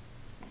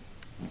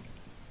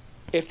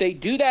 If they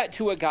do that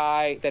to a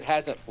guy that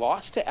hasn't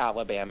lost to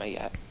Alabama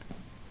yet,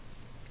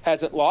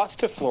 hasn't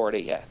lost to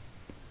Florida yet,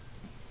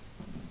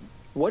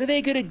 what are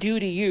they going to do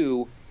to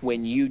you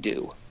when you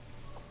do?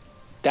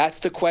 That's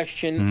the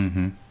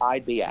question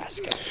I'd be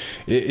asking.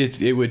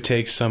 It would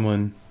take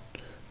someone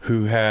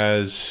who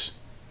is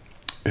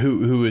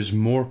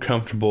more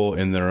comfortable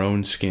in their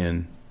own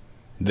skin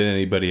than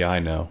anybody I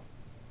know.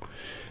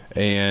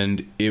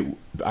 And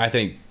I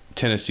think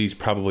Tennessee's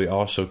probably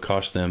also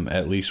cost them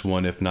at least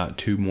 $1, if not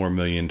 $2 more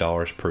million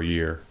per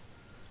year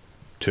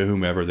to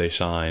whomever they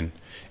sign,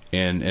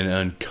 and an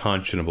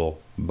unconscionable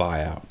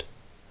buyout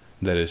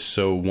that is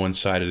so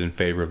one-sided in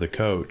favor of the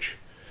coach.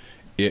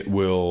 It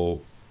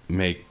will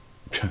make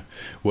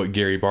what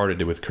Gary Barta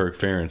did with Kirk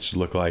Ferentz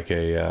look like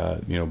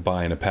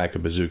buying a pack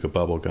of Bazooka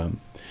bubble gum,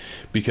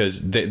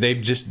 because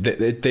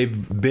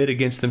they've bid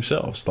against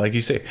themselves. Like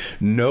you say,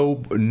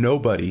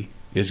 nobody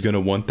is going to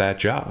want that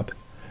job.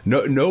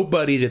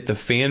 Nobody that the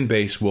fan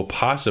base will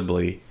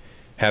possibly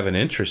have an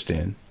interest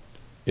in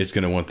is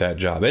going to want that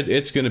job.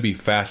 It's going to be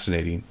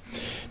fascinating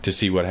to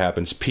see what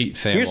happens. Pete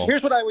Thamel.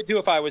 Here's what I would do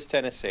if I was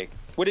Tennessee.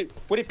 What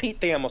did Pete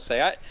Thamel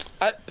say?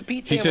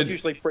 Pete Thamel's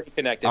usually pretty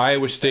connected.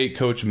 Iowa State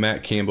coach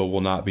Matt Campbell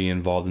will not be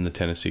involved in the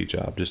Tennessee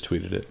job. Just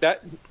tweeted it.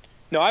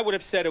 I would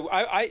have said it.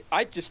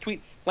 I just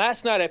tweet.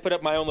 Last night I put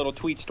up my own little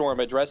tweet storm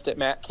addressed at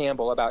Matt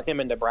Campbell about him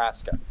in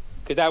Nebraska,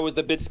 because that was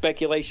the big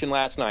speculation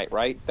last night,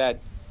 right? That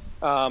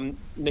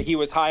he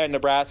was high on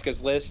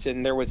Nebraska's list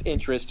and there was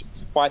interest.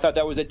 Well, I thought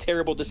that was a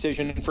terrible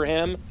decision for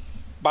him.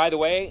 By the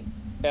way,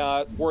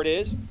 word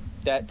is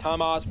that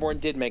Tom Osborne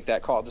did make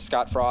that call to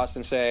Scott Frost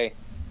and say,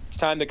 it's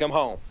time to come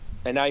home.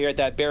 And now you're at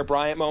that Bear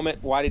Bryant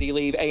moment. Why did he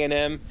leave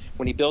A&M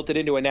when he built it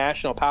into a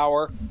national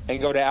power and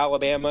go to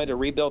Alabama to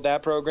rebuild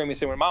that program? He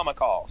said, when Mama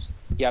calls,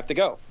 you have to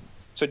go.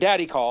 So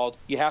Daddy called,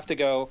 you have to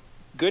go.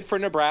 Good for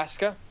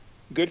Nebraska.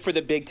 good for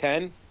the Big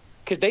Ten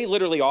because they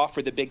literally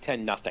offer the Big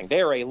Ten nothing.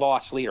 They are a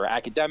loss leader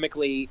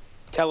academically,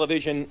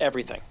 television,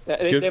 everything.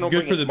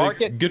 Good for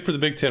the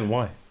Big Ten.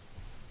 Why?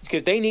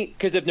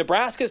 Because if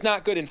Nebraska's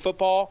not good in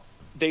football,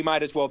 they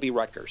might as well be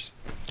Rutgers.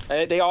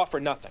 They offer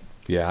nothing.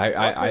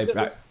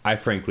 Yeah, I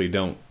frankly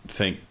don't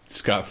think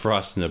Scott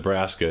Frost in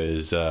Nebraska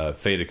is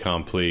fait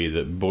accompli.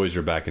 The boys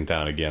are back in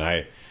town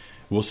again.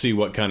 We'll see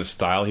what kind of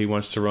style he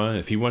wants to run.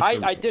 If he wants,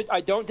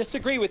 I don't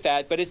disagree with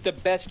that, but it's the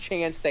best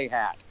chance they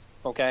had.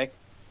 Okay,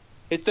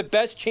 it's the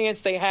best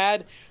chance they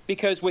had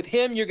because with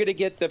him, you're going to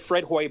get the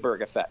Fred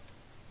Hoiberg effect.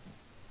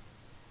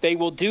 They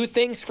will do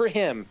things for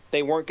him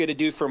they weren't going to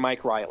do for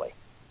Mike Riley.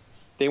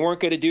 They weren't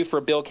going to do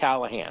for Bill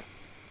Callahan.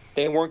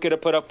 They weren't going to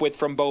put up with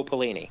from Bo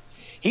Pelini.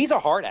 He's a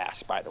hard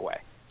ass, by the way.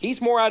 He's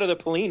more out of the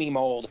Pelini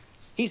mold.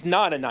 He's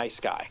not a nice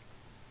guy.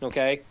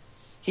 Okay,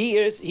 he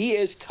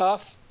is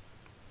tough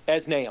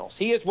as nails.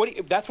 That's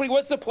what he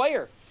was as a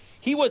player.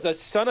 He was a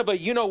son of a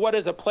you-know-what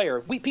as a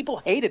player. People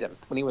hated him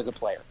when he was a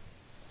player.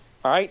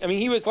 All right? I mean,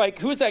 he was like,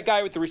 who's that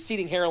guy with the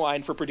receding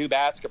hairline for Purdue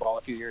basketball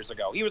a few years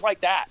ago? He was like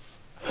that.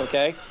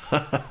 Okay?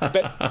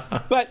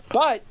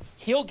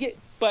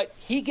 but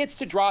he gets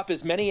to drop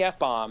as many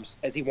F-bombs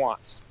as he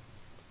wants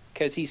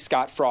because he's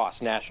Scott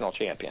Frost, national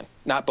champion,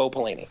 not Bo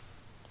Pelini.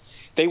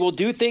 They will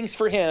do things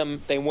for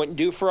him they wouldn't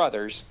do for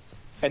others,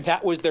 and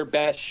that was their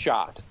best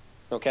shot.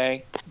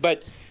 Okay?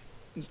 But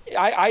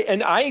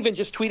I even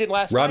just tweeted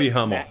last night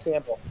to Matt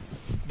Campbell.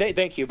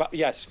 Thank you. But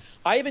yes,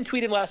 I even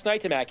tweeted last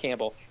night to Matt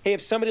Campbell, hey,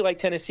 if somebody like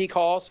Tennessee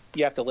calls,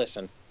 you have to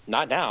listen.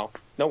 Not now.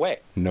 No way.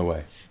 No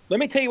way. Let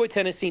me tell you what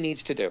Tennessee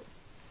needs to do.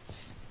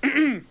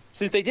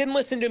 Since they didn't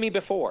listen to me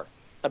before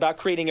about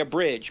creating a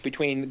bridge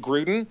between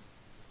Gruden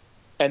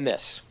and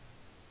this,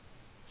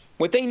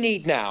 what they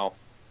need now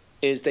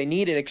is they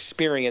need an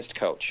experienced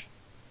coach.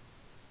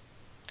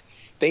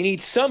 They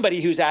need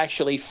somebody who's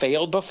actually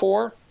failed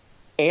before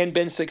and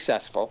been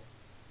successful,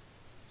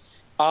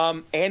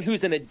 and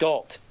who's an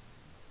adult,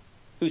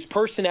 whose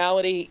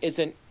personality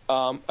isn't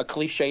a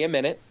cliche a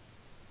minute,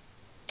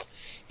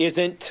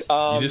 isn't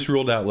you just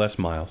ruled out Les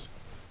Miles,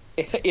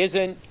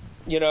 isn't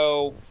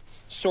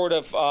sort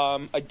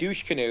of a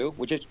douche canoe,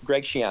 which is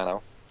Greg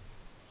Schiano.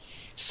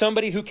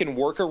 Somebody who can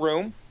work a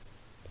room,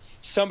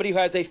 somebody who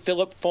has a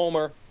Philip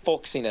Fulmer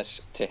folksiness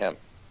to him.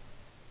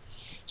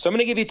 So I'm going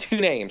to give you two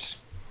names,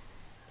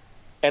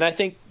 and I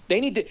think they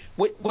need to.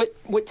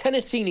 What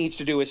Tennessee needs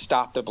to do is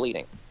stop the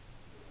bleeding.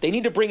 They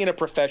need to bring in a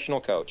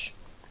professional coach.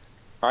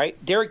 All right,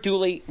 Derek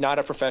Dooley, not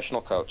a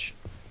professional coach.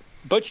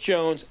 Butch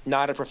Jones,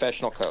 not a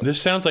professional coach.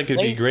 This sounds like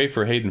it'd be great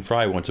for Hayden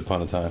Fry once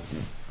upon a time.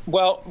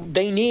 Well,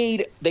 they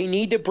need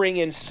to bring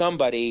in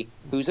somebody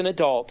who's an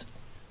adult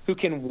who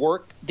can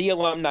work the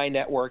alumni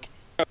network,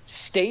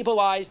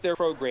 stabilize their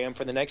program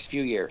for the next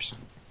few years,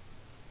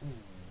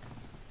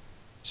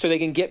 so they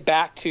can get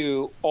back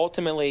to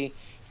ultimately.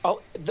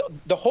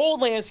 The whole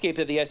landscape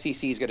of the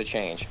SEC is going to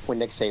change when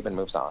Nick Saban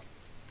moves on.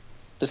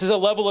 This is a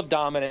level of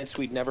dominance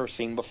we've never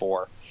seen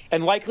before,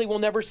 and likely we'll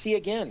never see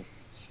again,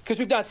 because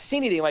we've not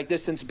seen anything like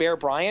this since Bear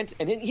Bryant,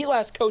 and he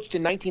last coached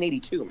in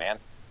 1982, man.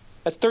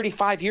 That's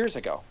 35 years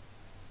ago.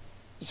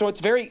 So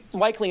it's very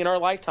likely in our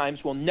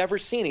lifetimes we'll never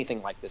see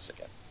anything like this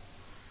again.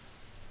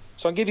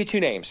 So I'll give you two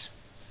names.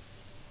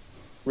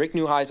 Rick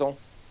Neuheisel,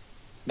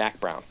 Mack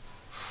Brown.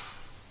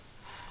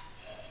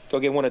 Go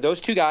get one of those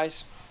two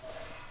guys.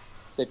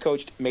 They've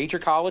coached major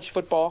college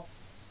football,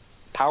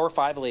 Power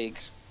 5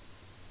 leagues,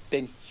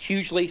 been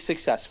hugely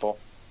successful.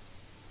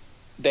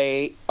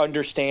 They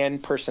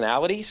understand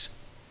personalities.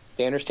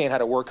 They understand how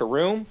to work a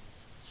room.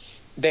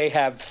 They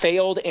have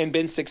failed and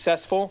been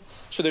successful,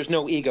 so there's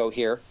no ego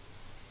here.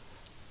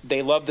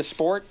 They love the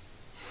sport.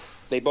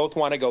 They both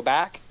want to go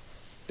back.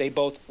 They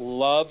both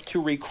love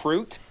to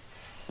recruit,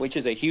 which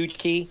is a huge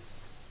key.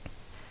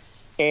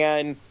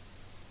 And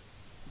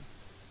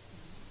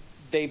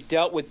they've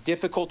dealt with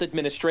difficult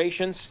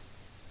administrations.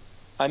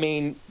 I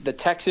mean, the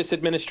Texas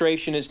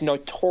administration is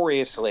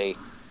notoriously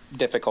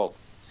difficult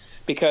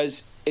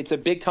because it's a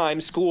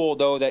big-time school,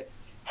 though, that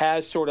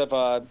has sort of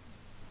a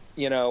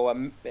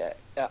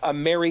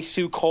Mary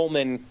Sue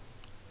Coleman,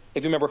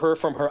 if you remember her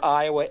from her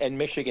Iowa and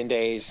Michigan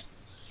days.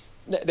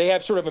 They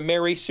have sort of a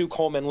Mary Sue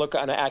Coleman look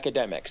on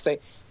academics.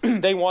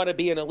 They want to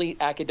be an elite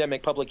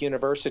academic public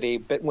university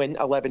but win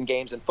 11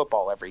 games in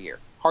football every year.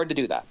 Hard to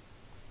do that.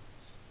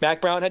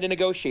 Mack Brown had to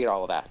negotiate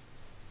all of that.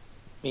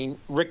 I mean,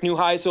 Rick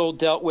Neuheisel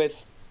dealt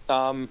with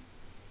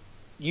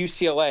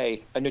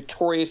UCLA, a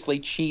notoriously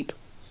cheap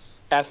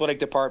athletic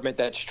department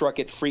that struck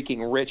it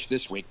freaking rich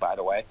this week, by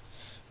the way.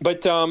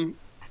 But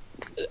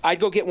I'd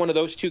go get one of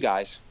those two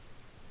guys.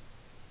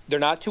 They're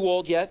not too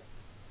old yet.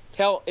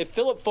 Hell, if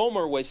Philip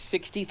Fulmer was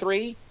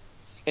 63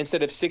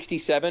 instead of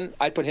 67,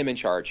 I'd put him in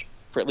charge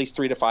for at least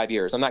 3 to 5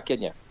 years. I'm not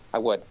kidding you. I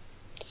would.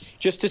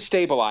 Just to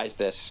stabilize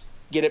this,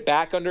 get it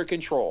back under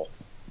control.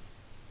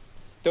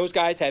 Those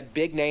guys have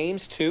big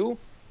names, too.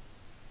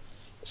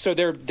 So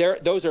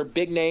those are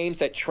big names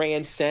that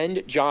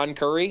transcend John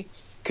Currie,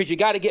 because you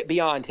got to get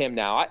beyond him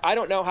now. I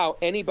don't know how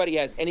anybody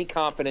has any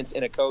confidence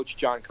in a coach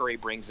John Currie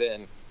brings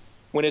in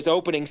when his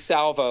opening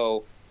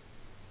salvo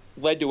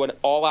led to an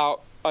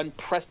all-out,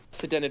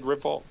 unprecedented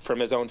revolt from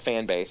his own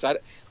fan base. I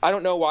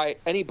don't know why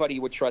anybody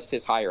would trust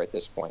his hire at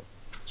this point.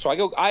 So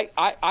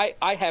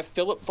I have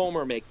Philip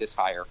Fulmer make this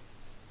hire,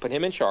 put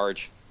him in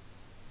charge,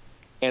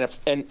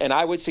 and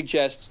I would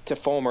suggest to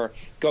Fulmer,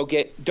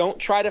 don't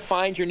try to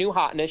find your new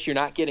hotness. You're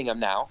not getting them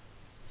now.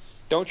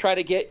 Don't try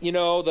to get,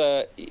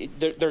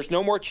 there's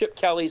no more Chip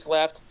Kellys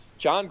left.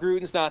 John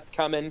Gruden's not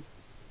coming.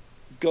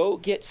 Go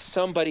get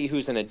somebody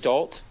who's an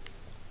adult,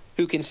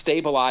 who can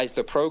stabilize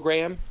the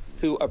program,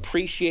 who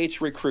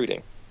appreciates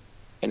recruiting.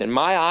 And in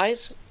my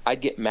eyes,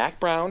 I'd get Mack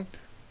Brown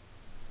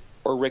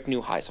or Rick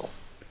Neuheisel.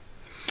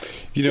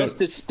 Just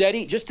to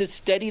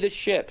steady the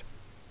ship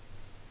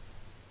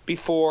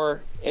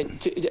before,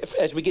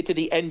 as we get to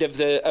the end of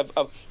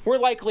we're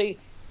likely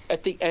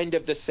at the end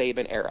of the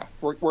Saban era.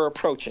 We're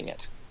approaching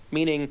it,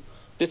 meaning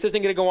this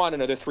isn't going to go on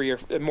another 3 or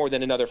more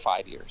than another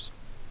 5 years.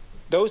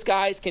 Those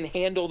guys can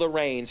handle the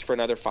reins for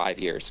another 5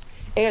 years.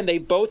 And they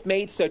both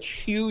made such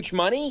huge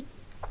money.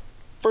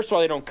 First of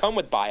all, they don't come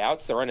with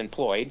buyouts. They're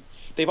unemployed.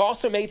 They've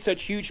also made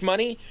such huge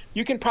money,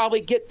 you can probably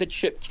get the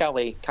Chip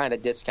Kelly kind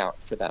of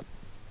discount for them.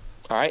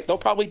 All right? They'll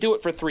probably do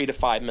it for $3 to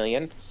 $5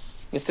 million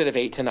instead of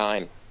 $8 to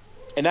 $9.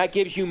 And that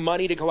gives you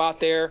money to go out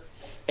there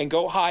and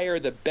go hire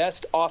the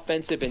best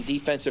offensive and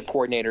defensive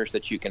coordinators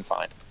that you can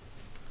find.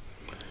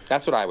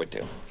 That's what I would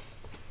do.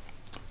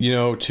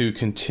 To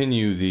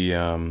continue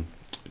the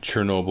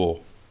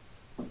Chernobyl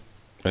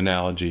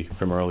analogy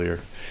from earlier,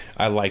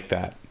 I like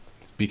that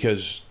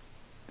because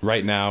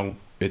right now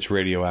it's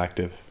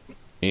radioactive,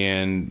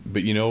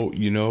 but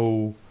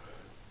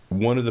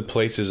one of the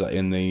places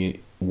in the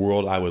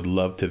world I would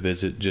love to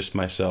visit just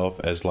myself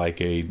as like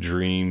a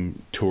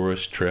dream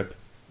tourist trip,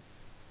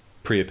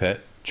 Pripyat,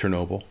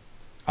 Chernobyl.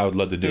 I would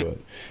love to do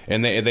it,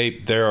 and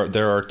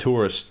there are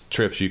tourist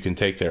trips you can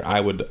take there.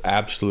 I would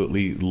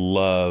absolutely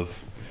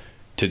love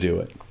to do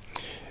it,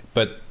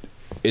 but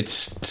it's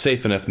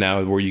safe enough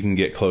now where you can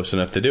get close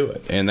enough to do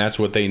it, and that's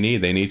what they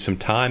need. They need some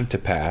time to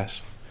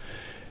pass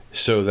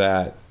so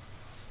that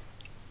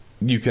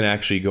you can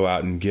actually go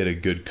out and get a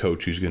good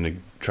coach who's going to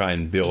try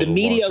and build. The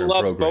media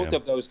loves program. both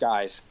of those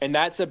guys, and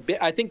that's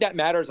I think that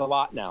matters a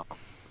lot now.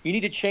 You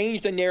need to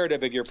change the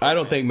narrative of your program. I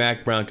don't think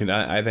Mack Brown can.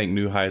 I think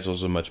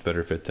Neuheisel's a much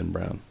better fit than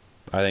Brown.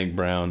 I think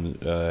Brown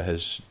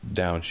has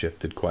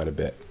downshifted quite a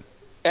bit.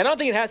 And I don't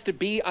think it has to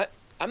be.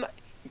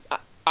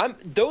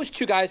 Those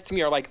two guys to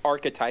me are like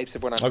archetypes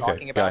of what I'm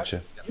talking about.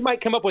 Gotcha. You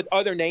might come up with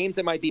other names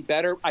that might be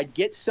better. I'd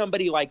get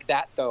somebody like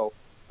that, though,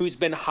 who's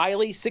been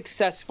highly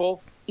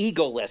successful,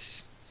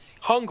 egoless,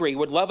 hungry,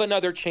 would love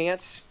another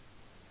chance.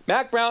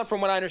 Mack Brown,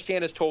 from what I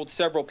understand, has told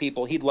several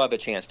people he'd love a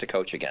chance to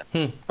coach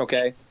again.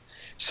 Okay?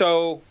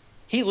 So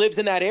he lives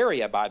in that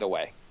area, by the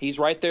way. He's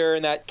right there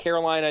in that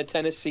Carolina,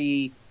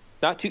 Tennessee.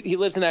 He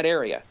lives in that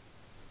area.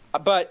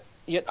 But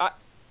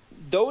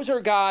those are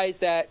guys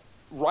that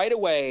right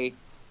away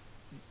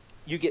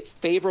you get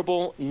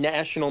favorable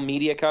national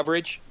media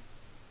coverage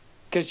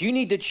because you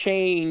need to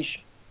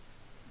change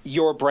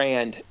your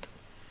brand.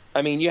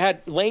 I mean, you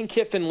had Lane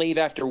Kiffin leave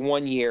after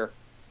 1 year.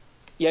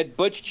 You had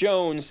Butch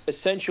Jones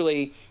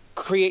essentially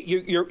create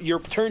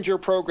turned your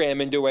program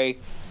into a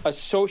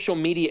social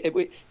media.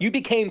 You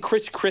became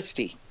Chris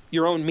Christie,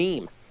 your own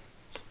meme.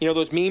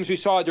 Those memes we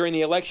saw during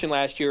the election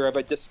last year of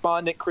a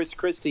despondent Chris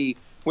Christie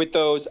with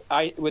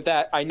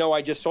I know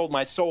I just sold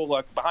my soul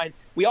look behind.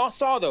 We all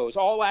saw those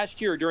all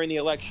last year during the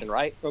election,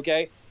 right?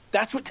 Okay,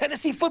 that's what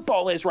Tennessee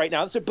football is right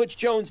now. That's what Butch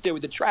Jones did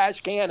with the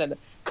trash can and the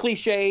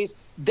cliches.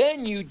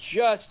 Then you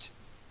just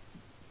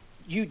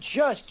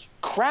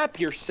crap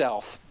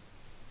yourself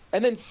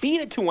and then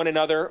feed it to one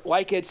another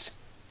like it's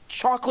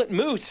chocolate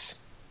mousse.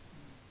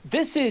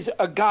 This is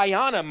a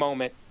Guyana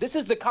moment. This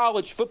is the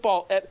college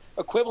football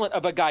equivalent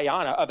of a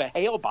Guyana, of a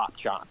Hail Bop,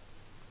 John.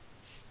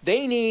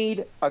 They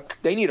need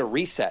a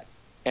reset,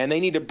 and they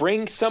need to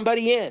bring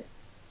somebody in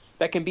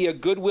that can be a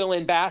goodwill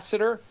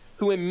ambassador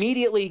who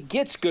immediately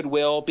gets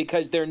goodwill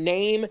because their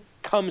name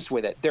comes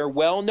with it. They're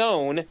well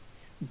known,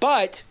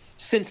 but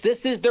since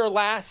this is their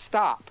last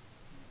stop,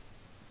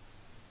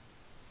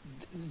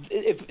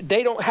 if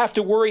they don't have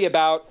to worry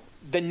about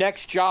the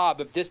next job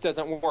if this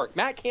doesn't work.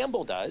 Matt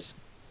Campbell does.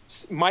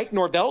 Mike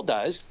Norvell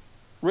does.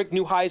 Rick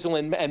Neuheisel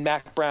and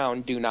Mack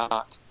Brown do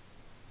not.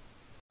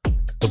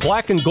 The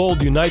black and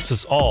gold unites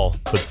us all,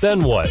 but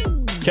then what?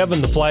 Kevin,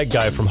 the flag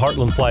guy from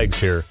Heartland Flags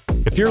here.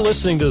 If you're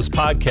listening to this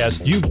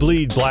podcast, you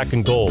bleed black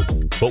and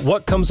gold. But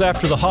what comes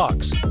after the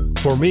Hawks?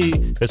 For me,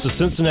 it's the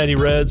Cincinnati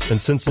Reds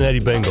and Cincinnati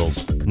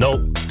Bengals.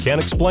 Nope,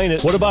 can't explain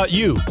it. What about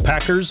you?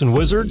 Packers and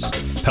Wizards?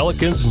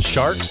 Pelicans and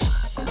Sharks?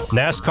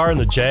 NASCAR and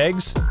the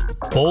Jags?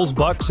 Bulls,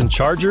 Bucks, and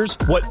Chargers?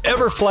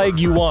 Whatever flag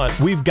you want,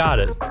 we've got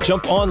it.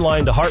 Jump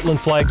online to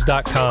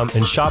heartlandflags.com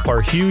and shop our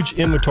huge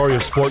inventory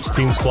of sports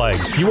teams'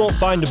 flags. You won't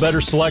find a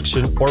better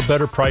selection or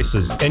better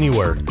prices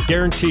anywhere.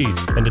 Guaranteed.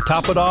 And to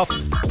top it off,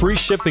 free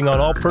shipping on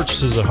all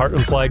purchases at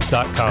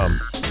heartlandflags.com.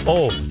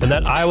 Oh, and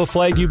that Iowa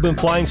flag you've been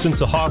flying since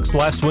the Hawks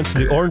last went to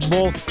the Orange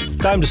Bowl?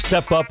 Time to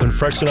step up and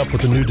freshen up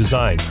with a new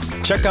design.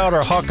 Check out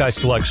our Hawkeye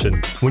selection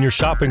when you're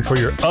shopping for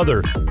your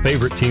other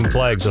favorite team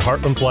flags at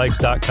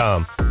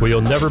heartlandflags.com, where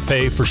you'll never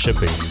pay for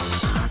shipping.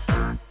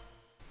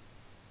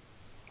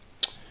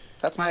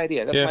 That's my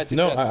idea. That's my suggestion.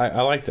 No,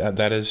 I like that.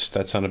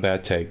 That's not a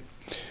bad take.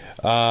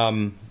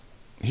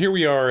 Here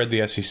we are at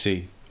the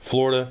SEC.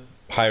 Florida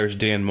hires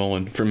Dan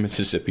Mullen from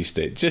Mississippi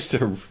State.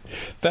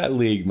 That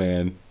league,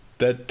 man.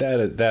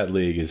 That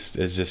league is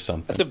just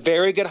something. That's a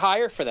very good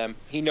hire for them.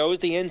 He knows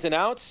the ins and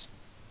outs.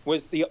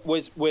 Was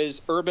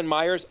Urban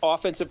Meyer's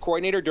offensive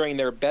coordinator during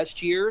their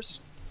best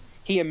years.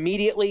 He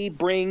immediately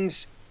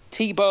brings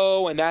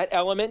Tebow and that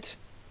element.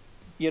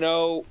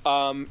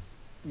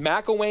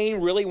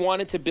 McElwain really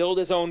wanted to build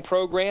his own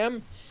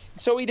program,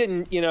 so he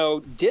didn't,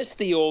 diss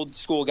the old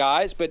school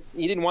guys, but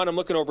he didn't want him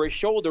looking over his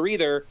shoulder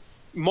either.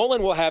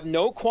 Mullen will have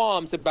no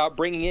qualms about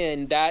bringing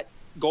in that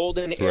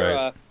golden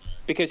era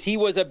because he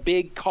was a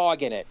big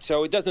cog in it,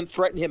 so it doesn't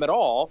threaten him at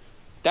all.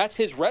 That's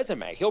his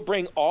resume. He'll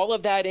bring all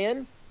of that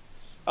in.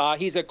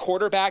 He's a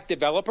quarterback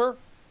developer.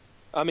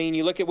 I mean,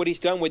 you look at what he's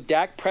done with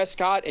Dak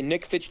Prescott and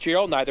Nick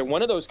Fitzgerald. Neither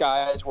one of those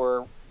guys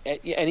were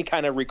any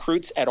kind of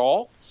recruits at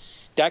all.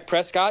 Dak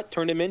Prescott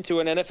turned him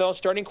into an NFL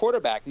starting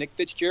quarterback. Nick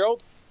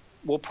Fitzgerald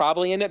will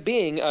probably end up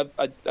being a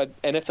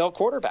NFL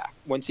quarterback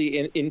once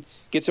he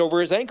gets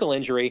over his ankle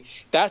injury.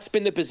 That's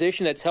been the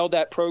position that's held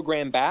that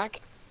program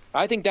back.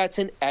 I think that's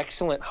an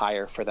excellent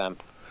hire for them.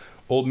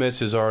 Ole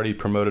Miss is already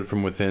promoted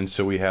from within,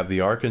 so we have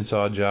the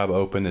Arkansas job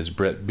open as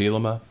Brett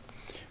Bielema.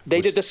 They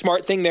did the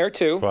smart thing there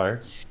too.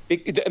 Fire.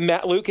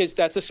 Matt Luke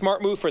that's a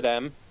smart move for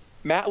them.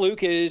 Matt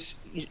Luke is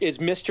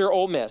Mr.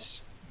 Ole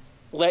Miss.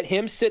 Let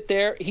him sit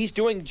there. He's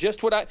doing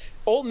just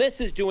Ole Miss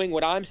is doing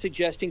what I'm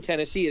suggesting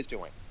Tennessee is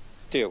doing,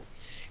 too.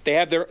 They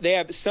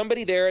have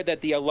somebody there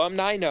that the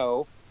alumni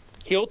know.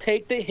 He'll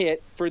take the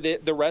hit for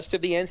the rest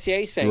of the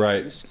NCAA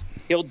sanctions.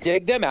 Right. He'll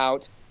dig them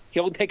out.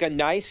 He'll take a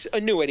nice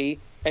annuity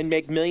and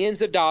make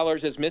millions of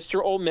dollars as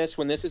Mr. Ole Miss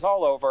when this is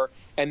all over,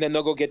 and then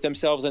they'll go get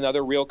themselves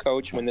another real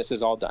coach when this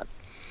is all done.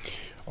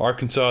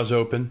 Arkansas is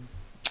open.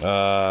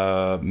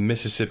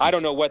 Mississippi. I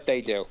don't know what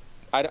they do.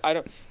 I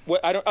don't.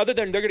 Other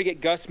than they're going to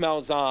get Gus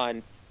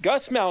Malzahn.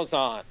 Gus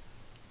Malzahn.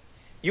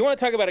 You want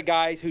to talk about a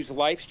guy whose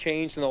life's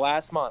changed in the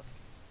last month?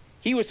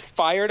 He was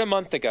fired a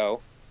month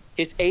ago.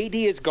 His AD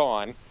is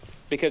gone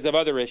because of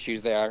other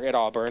issues there at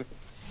Auburn.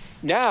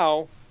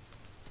 Now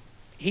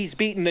he's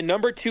beaten the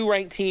number 2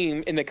 ranked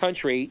team in the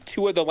country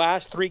 2 of the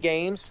last 3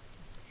 games,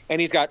 and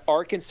he's got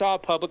Arkansas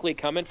publicly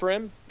coming for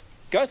him.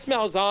 Gus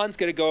Malzahn's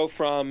going to go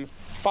from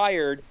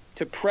fired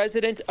to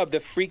president of the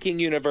freaking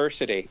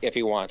university if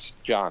he wants,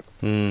 John.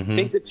 Mm-hmm.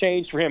 Things have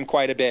changed for him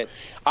quite a bit.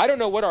 I don't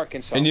know what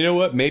Arkansas. And you know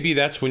what? Maybe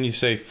that's when you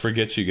say,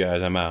 forget you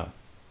guys, I'm out.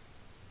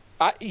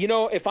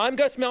 If I'm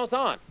Gus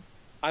Malzahn,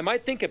 I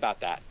might think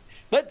about that.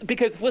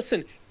 Because,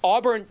 listen,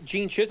 Auburn,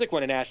 Gene Chizik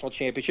won a national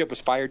championship, was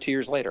fired 2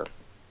 years later.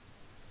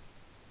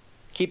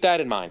 Keep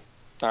that in mind,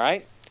 all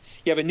right?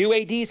 You have a new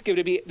AD. We're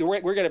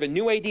going to have a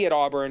new AD at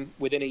Auburn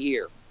within a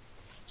year.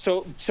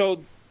 So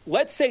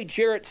let's say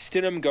Jarrett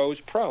Stidham goes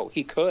pro.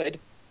 He could.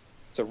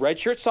 It's a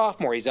redshirt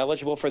sophomore. He's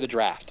eligible for the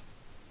draft.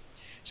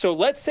 So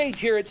let's say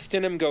Jarrett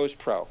Stidham goes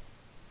pro.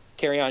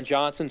 Kerryon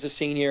Johnson's a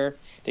senior.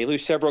 They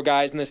lose several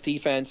guys in this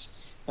defense.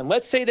 And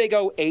let's say they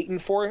go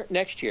 8-4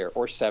 next year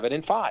or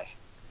 7-5.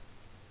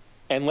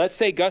 And let's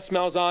say Gus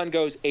Malzahn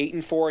goes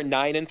 8-4,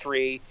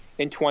 9-3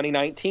 in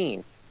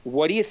 2019.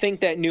 What do you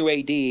think that new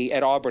AD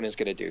at Auburn is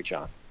going to do,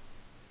 John?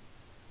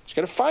 He's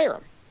going to fire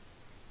him.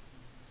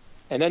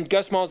 And then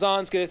Gus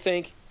Malzahn's going to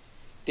think,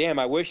 damn,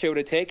 I wish I would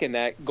have taken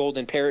that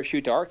golden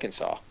parachute to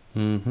Arkansas.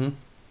 Mm-hmm.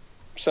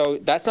 So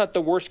that's not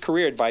the worst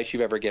career advice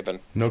you've ever given.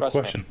 No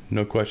question.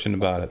 No question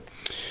about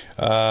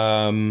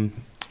it.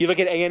 You look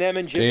at A&M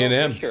and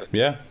Jimbo Fisher.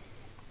 Yeah.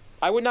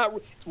 I would not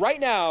 – right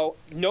now,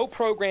 no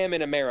program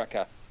in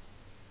America,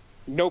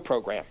 no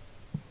program,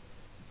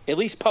 at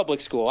least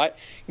public school.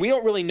 We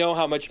don't really know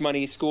how much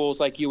money schools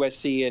like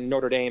USC and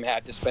Notre Dame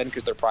have to spend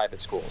because they're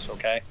private schools,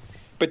 okay?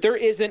 But there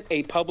isn't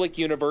a public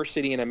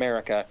university in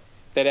America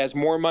that has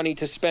more money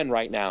to spend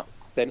right now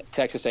than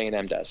Texas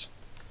A&M does.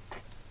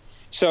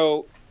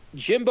 So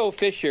Jimbo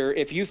Fisher,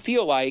 if you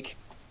feel like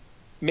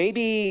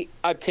maybe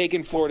I've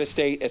taken Florida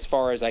State as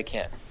far as I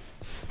can,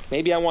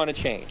 maybe I want to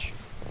change.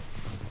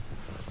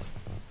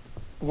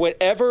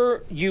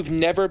 Whatever you've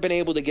never been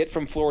able to get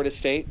from Florida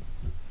State,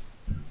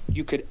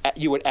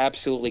 you would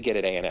absolutely get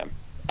at A&M.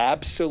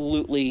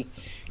 Absolutely,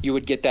 you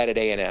would get that at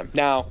A&M.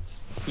 Now,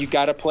 you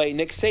got to play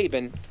Nick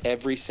Saban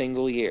every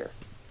single year.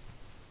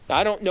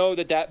 I don't know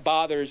that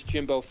bothers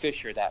Jimbo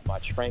Fisher that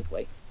much,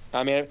 frankly.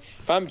 I mean,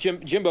 if I'm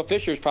Jimbo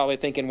Fisher's probably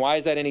thinking, why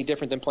is that any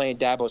different than playing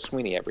Dabo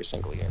Swinney every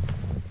single year?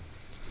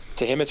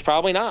 To him, it's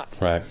probably not.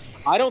 Right.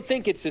 I don't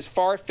think it's as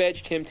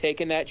far-fetched him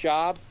taking that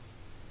job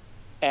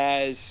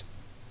as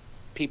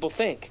people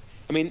think.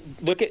 I mean,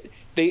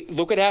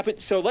 look what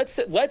happened. So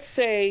let's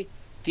say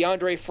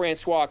DeAndre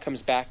Francois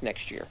comes back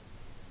next year.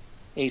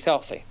 He's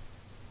healthy.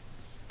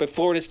 But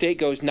Florida State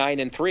goes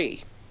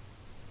 9-3.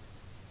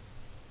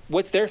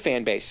 what's their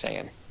fan base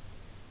saying?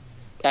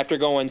 After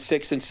going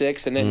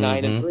 6-6 and then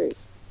 9-3, you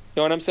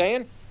know what I'm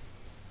saying?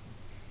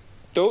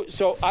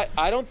 So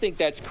I don't think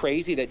that's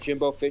crazy that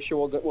Jimbo Fisher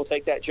will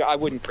take that job. I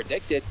wouldn't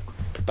predict it,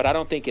 but I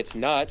don't think it's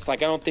nuts.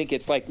 Like, I don't think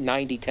it's like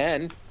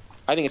 90-10.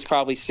 I think it's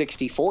probably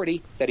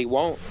 60-40 that he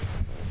won't.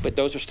 But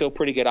those are still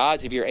pretty good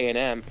odds if you're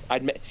A&M.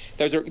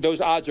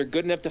 Those odds are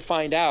good enough to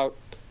find out.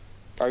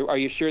 Are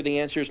you sure the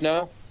answer is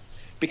no?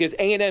 Because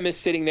A&M is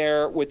sitting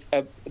there with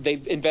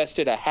they've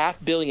invested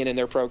 $500 million in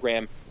their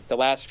program the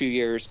last few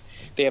years.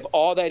 They have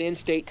all that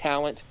in-state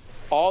talent,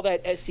 all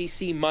that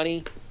SEC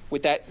money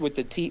with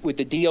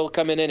the deal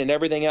coming in and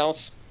everything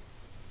else.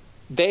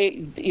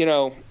 They,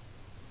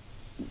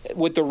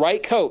 with the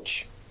right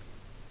coach,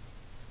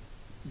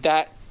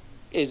 that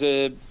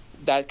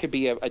could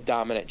be a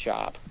dominant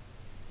job.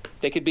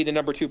 They could be the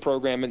number 2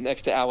 program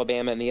next to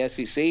Alabama in the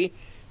SEC.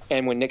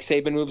 And when Nick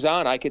Saban moves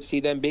on, I could see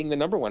them being the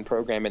number 1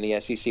 program in the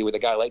SEC with a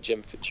guy like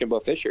Jimbo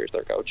Fisher as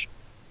their coach.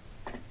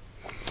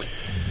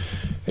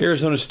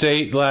 Arizona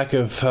State, lack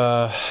of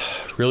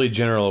really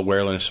general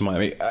awareness. I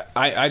mean,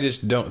 I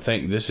just don't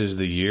think this is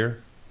the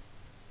year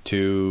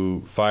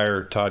to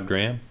fire Todd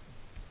Graham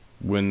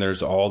when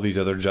there's all these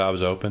other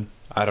jobs open.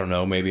 I don't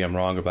know. Maybe I'm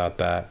wrong about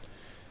that.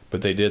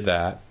 But they did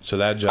that. So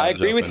that job. I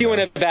agree with you in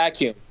a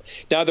vacuum.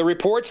 Now, the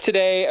reports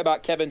today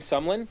about Kevin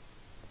Sumlin,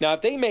 now,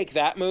 if they make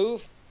that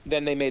move,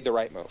 then they made the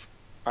right move.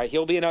 All right,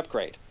 he'll be an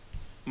upgrade.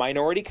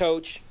 Minority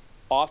coach,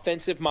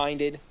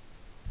 offensive-minded,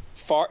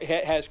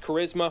 has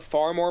charisma,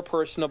 far more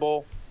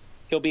personable.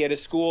 He'll be at a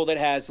school that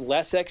has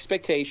less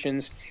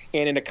expectations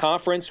and in a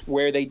conference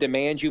where they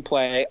demand you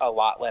play a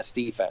lot less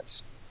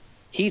defense.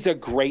 He's a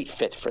great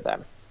fit for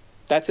them.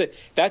 That's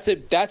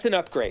an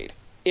upgrade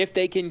if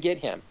they can get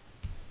him.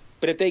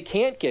 But if they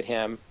can't get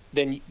him,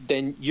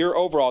 then your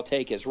overall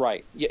take is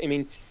right. I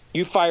mean,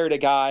 you fired a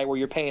guy where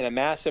you're paying a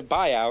massive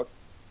buyout,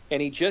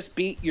 and he just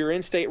beat your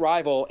in-state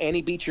rival, and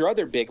he beat your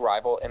other big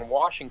rival in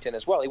Washington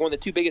as well. He won the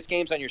 2 biggest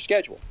games on your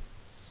schedule.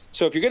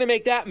 So if you're going to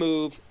make that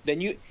move,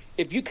 then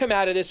if you come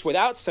out of this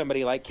without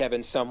somebody like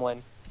Kevin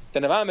Sumlin,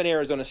 then if I'm an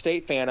Arizona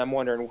State fan, I'm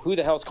wondering who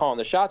the hell's calling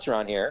the shots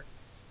around here.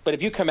 But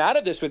if you come out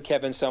of this with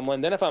Kevin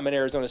Sumlin, then if I'm an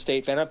Arizona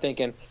State fan, I'm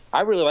thinking,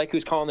 I really like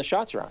who's calling the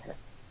shots around here.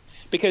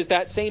 Because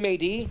that same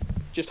AD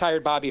just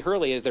hired Bobby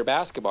Hurley as their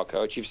basketball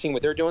coach. You've seen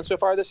what they're doing so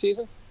far this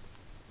season?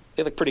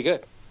 They look pretty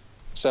good.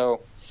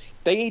 So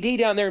the AD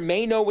down there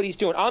may know what he's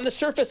doing. On the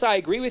surface, I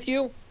agree with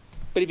you.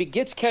 But if he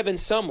gets Kevin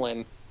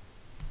Sumlin,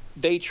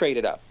 they trade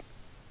it up.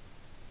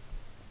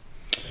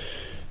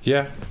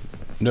 Yeah,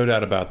 no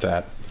doubt about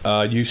that.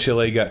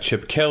 UCLA got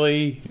Chip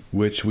Kelly,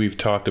 which we've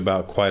talked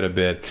about quite a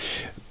bit.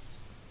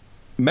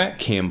 Matt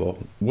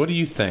Campbell, what do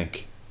you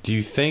think? Do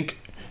you think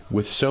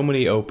with so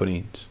many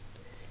openings,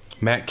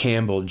 Matt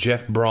Campbell,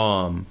 Jeff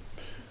Brom,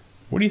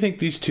 what do you think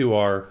these two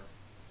are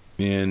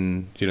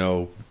in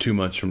 2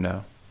 months from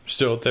now?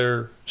 Still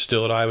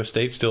at Iowa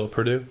State, still at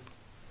Purdue?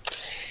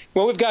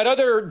 Well, we've got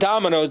other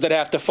dominoes that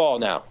have to fall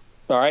now.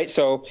 All right,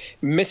 so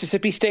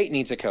Mississippi State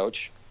needs a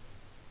coach.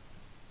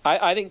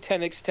 I think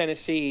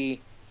Tennessee,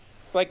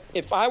 like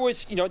if I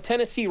was,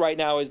 Tennessee right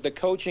now is the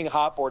coaching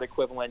hot board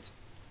equivalent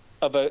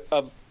of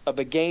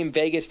a game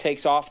Vegas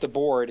takes off the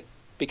board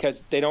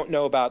because they don't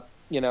know about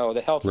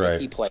the health of the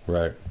key players.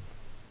 Right.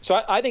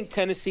 So I think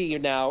Tennessee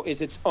now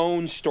is its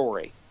own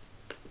story.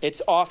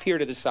 It's off here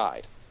to the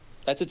side.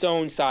 That's its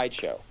own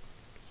sideshow.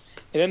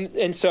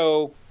 And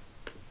so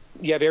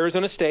you have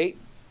Arizona State,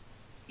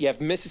 you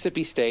have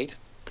Mississippi State.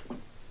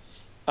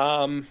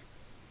 I'm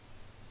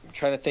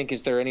trying to think,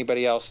 is there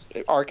anybody else?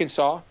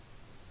 Arkansas.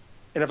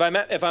 And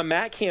if I'm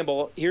Matt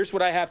Campbell, here's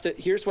what I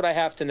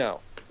have to know.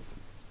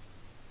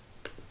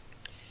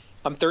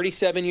 I'm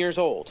 37 years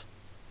old.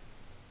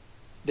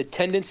 The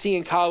tendency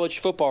in college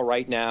football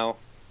right now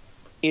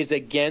is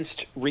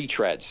against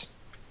retreads.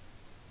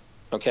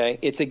 Okay?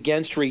 It's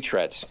against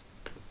retreads.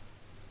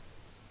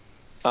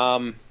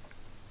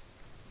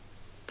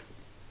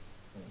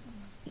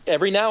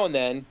 Every now and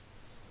then,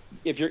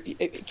 if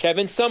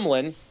Kevin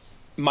Sumlin,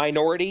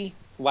 minority,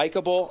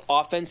 likable,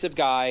 offensive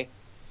guy,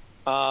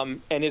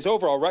 and his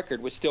overall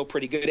record was still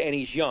pretty good, and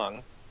he's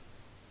young.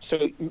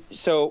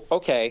 So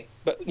okay,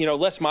 but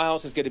Les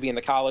Miles is going to be in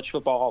the College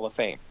Football Hall of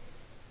Fame.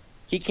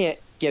 He can't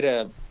get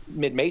a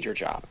mid-major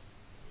job.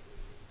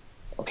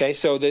 Okay,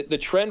 so the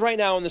trend right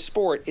now in the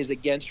sport is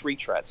against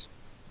retreads.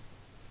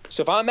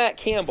 So if I'm Matt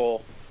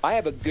Campbell, I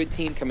have a good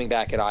team coming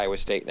back at Iowa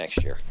State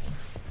next year.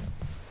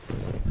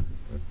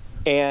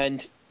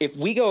 And if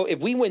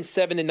we win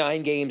 7 to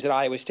 9 games at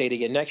Iowa State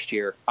again next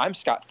year, I'm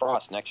Scott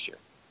Frost next year.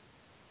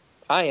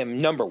 I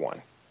am number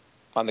 1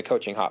 on the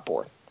coaching hot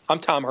board. I'm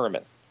Tom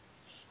Herman.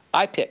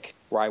 I pick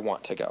where I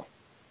want to go.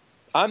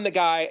 I'm the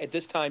guy at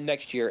this time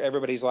next year.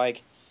 Everybody's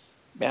like,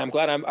 man, I'm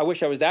glad I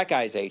wish I was that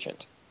guy's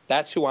agent.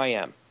 That's who I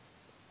am.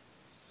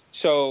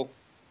 So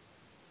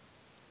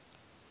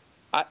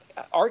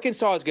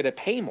Arkansas is going to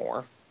pay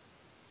more,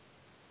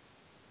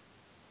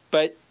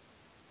 but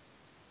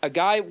a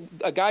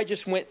guy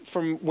just went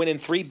from winning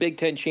 3 Big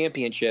Ten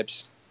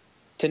championships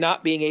to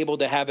not being able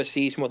to have a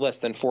season with less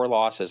than 4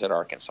 losses at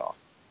Arkansas.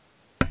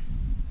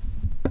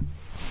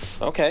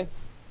 Okay.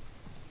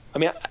 I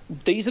mean,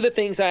 these are the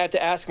things I have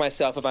to ask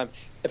myself.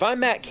 If I'm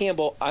Matt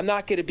Campbell, I'm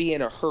not going to be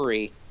in a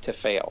hurry to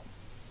fail.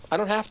 I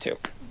don't have to.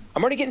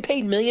 I'm already getting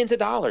paid millions of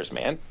dollars,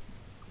 man.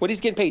 What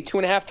he's getting paid,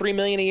 $2.5, $3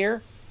 million a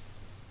year?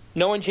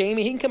 Knowing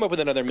Jamie, he can come up with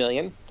another $1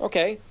 million.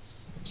 Okay.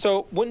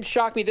 So wouldn't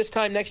shock me this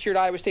time next year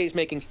at Iowa State is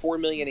making $4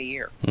 million a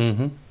year.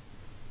 Mm-hmm.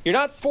 You're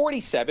not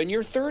 47,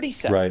 you're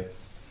 37. Right.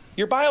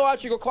 Your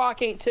biological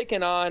clock ain't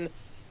ticking on.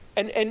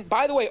 And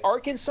by the way,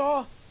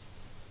 Arkansas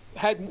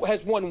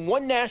has won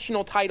one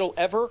national title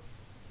ever.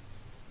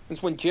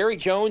 It's when Jerry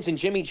Jones and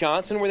Jimmy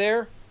Johnson were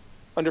there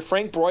under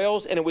Frank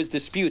Broyles, and it was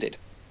disputed.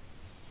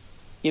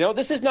 You know,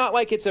 this is not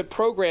like it's a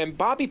program.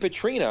 Bobby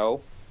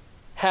Petrino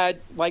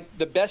had like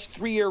the best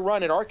 3-year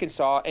run at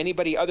Arkansas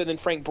anybody other than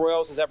Frank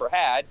Broyles has ever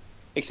had,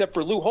 except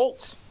for Lou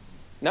Holtz.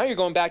 Now you're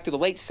going back to the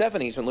late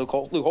 70s when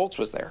Lou Holtz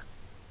was there.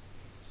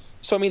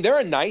 So, I mean, they're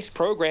a nice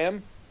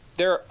program.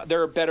 They're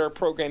a better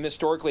program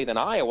historically than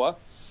Iowa,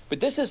 but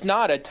this is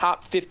not a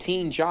top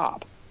 15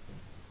 job.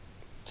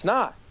 It's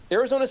not.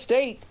 Arizona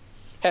State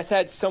has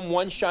had some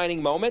one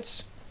shining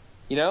moments.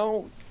 You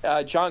know,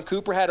 John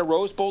Cooper had a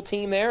Rose Bowl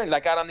team there, and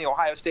that got on the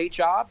Ohio State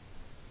job.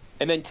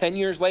 And then 10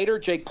 years later,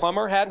 Jake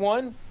Plummer had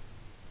one.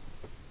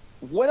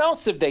 What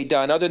else have they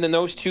done other than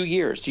those 2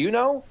 years? Do you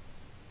know?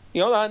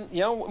 You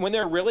know, when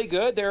they're really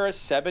good, they're a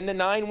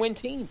 7-9 win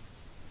team.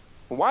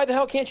 Why the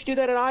hell can't you do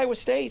that at Iowa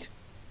State?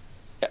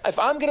 If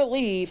I'm going to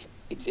leave,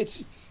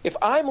 if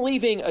I'm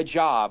leaving a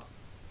job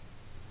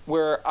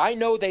where I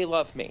know they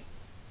love me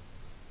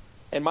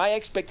and my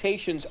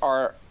expectations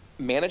are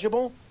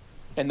manageable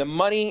and the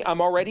money, I'm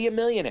already a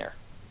millionaire,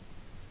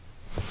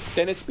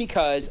 then it's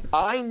because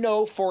I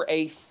know for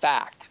a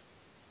fact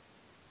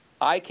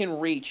I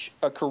can reach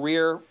a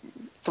career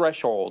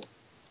threshold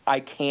I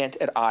can't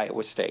at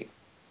Iowa State.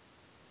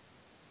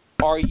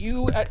 Are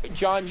you,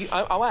 John,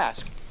 I'll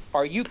ask,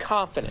 are you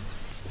confident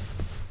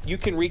you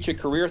can reach a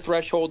career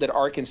threshold at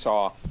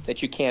Arkansas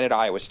that you can at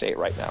Iowa State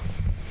right now?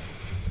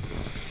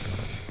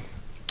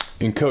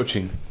 In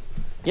coaching?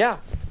 Yeah.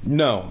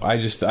 No, I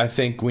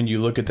think when you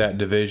look at that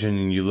division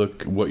and you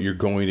look what you're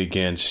going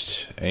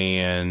against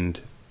and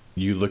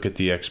you look at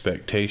the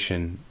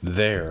expectation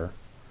there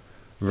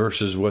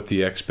versus what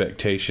the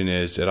expectation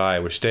is at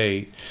Iowa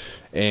State,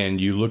 and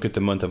you look at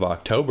the month of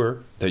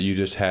October that you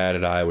just had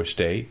at Iowa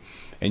State,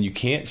 and you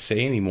can't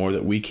say anymore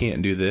that we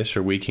can't do this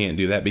or we can't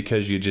do that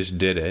because you just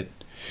did it.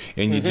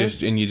 And you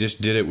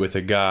just did it with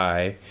a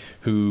guy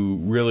who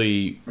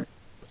really,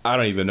 I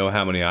don't even know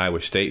how many Iowa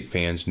State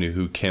fans knew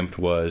who Kempt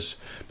was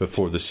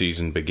before the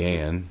season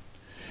began.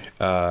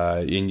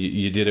 And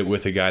you did it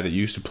with a guy that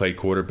used to play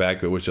quarterback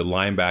but was a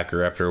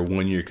linebacker after a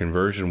 1-year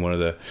conversion, one of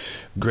the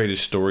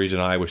greatest stories in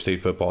Iowa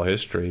State football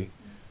history.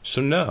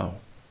 So no,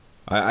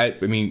 I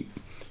mean,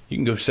 you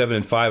can go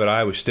 7-5 at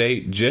Iowa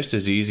State just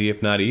as easy,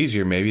 if not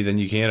easier, maybe, than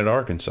you can at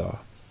Arkansas.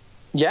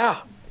 Yeah.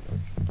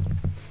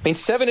 I mean,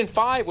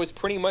 7-5 was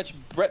pretty much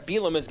Brett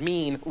Bielema's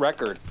median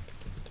record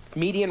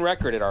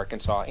at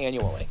Arkansas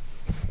annually.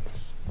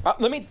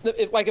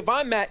 If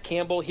I'm Matt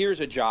Campbell, here's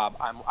a job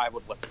I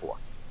would look for: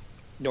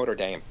 Notre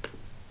Dame.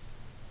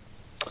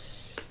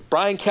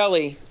 Brian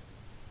Kelly,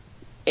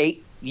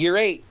 year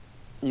 8,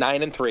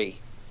 9-3.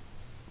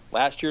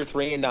 Last year,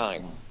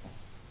 3-9.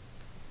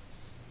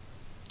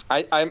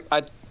 I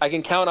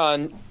can count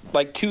on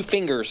like 2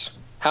 fingers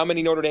how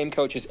many Notre Dame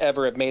coaches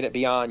ever have made it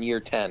beyond year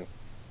 10.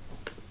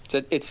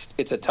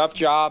 It's a tough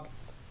job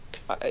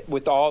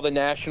with all the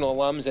national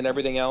alums and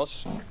everything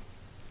else.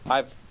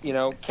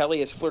 Kelly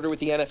has flirted with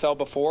the NFL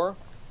before.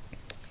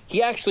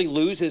 He actually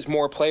loses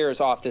more players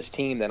off this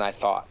team than I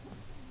thought.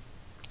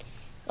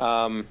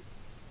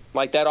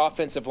 Like that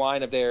offensive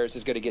line of theirs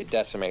is going to get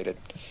decimated.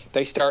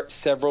 They start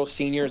several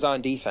seniors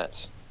on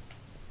defense.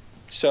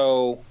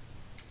 So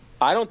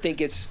I don't think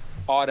it's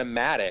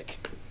automatic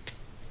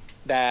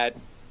that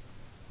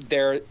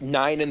they're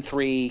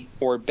 9-3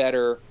 or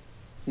better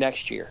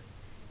next year.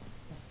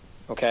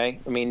 Okay?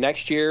 I mean,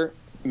 next year,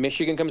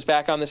 Michigan comes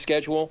back on the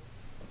schedule.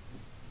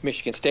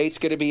 Michigan State's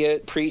going to be a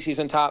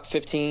preseason top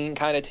 15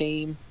 kind of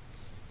team.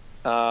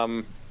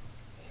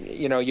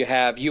 You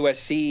have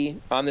USC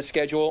on the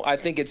schedule. I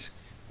think it's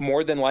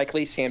more than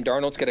likely Sam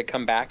Darnold's going to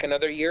come back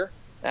another year,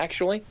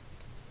 actually.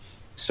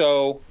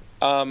 So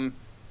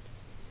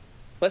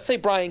let's say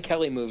Brian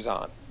Kelly moves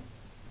on.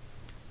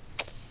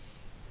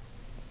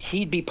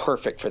 He'd be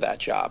perfect for that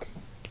job.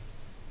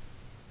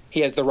 He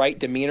has the right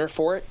demeanor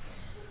for it.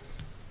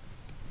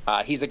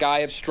 He's a guy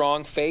of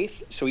strong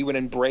faith, so he would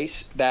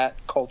embrace that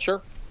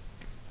culture.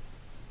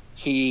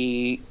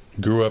 He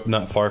grew up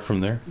not far from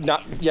there.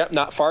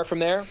 Not far from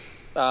there.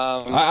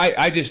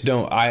 I just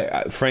don't.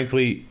 I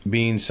frankly,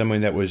 being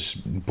someone that was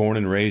born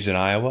and raised in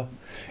Iowa,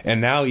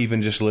 and now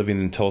even just living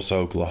in Tulsa,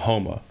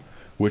 Oklahoma,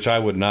 which I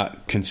would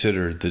not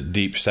consider the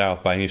deep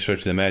South by any stretch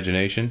of the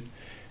imagination,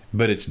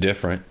 but it's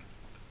different.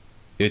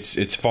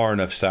 It's far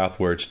enough south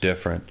where it's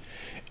different.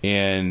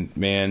 And,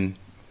 man,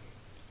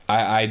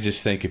 I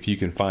just think if you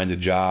can find a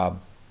job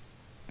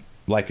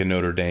like a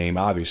Notre Dame,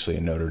 obviously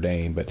a Notre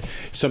Dame, but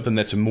something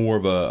that's more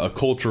of a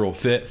cultural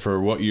fit for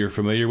what you're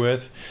familiar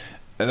with,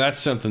 And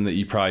that's something that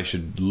you probably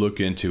should look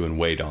into and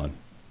wait on.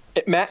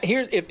 Matt,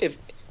 here's if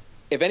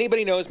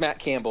anybody knows Matt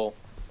Campbell,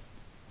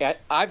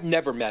 I've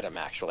never met him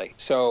actually,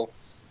 so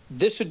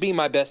this would be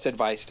my best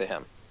advice to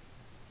him.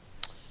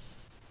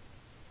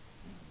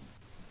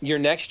 Your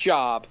next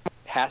job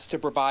has to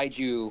provide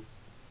you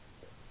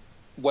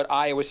what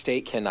Iowa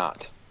State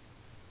cannot,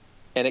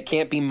 and it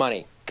can't be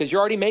money because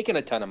you're already making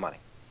a ton of money.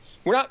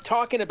 We're not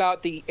talking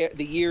about the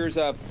years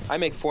of I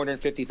make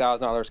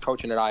 $450,000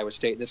 coaching at Iowa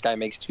State, and this guy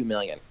makes $2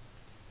 million.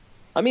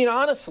 I mean,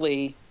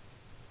 honestly,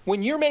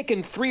 when you're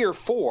making 3 or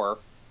 4,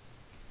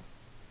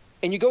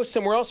 and you go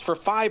somewhere else for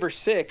 5 or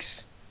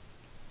 6,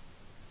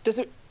 does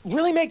it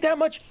really make that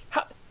much?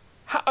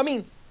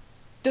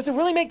 Does it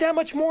really make that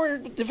much more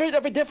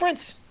of a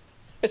difference?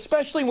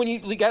 Especially when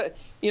you got,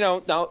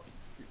 now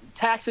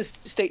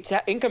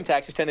income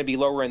taxes tend to be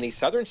lower in these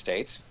southern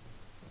states.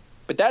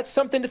 But that's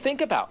something to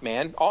think about,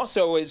 man.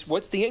 Also is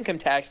what's the income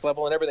tax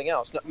level and everything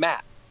else. Now,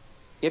 Matt,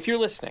 if you're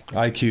listening.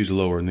 IQ's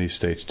lower in these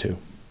states, too.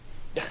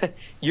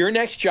 Your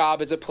next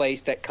job is a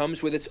place that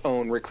comes with its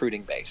own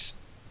recruiting base.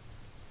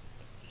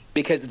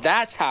 Because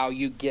that's how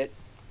you get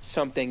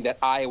something that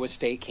Iowa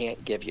State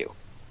can't give you.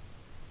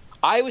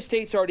 Iowa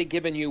State's already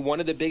given you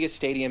one of the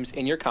biggest stadiums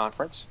in your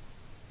conference.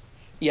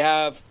 You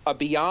have a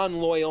beyond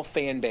loyal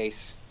fan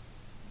base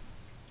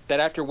that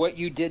after what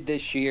you did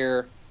this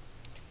year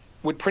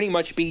would pretty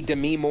much be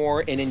Demi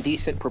Moore an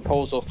indecent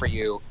proposal for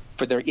you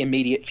for the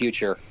immediate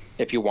future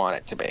if you want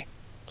it to be.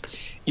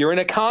 You're in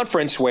a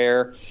conference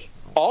where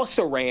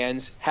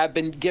also-rans have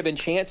been given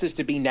chances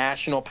to be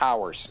national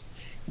powers.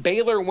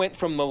 Baylor went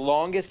from the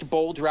longest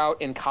bowl drought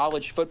in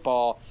college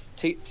football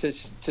to a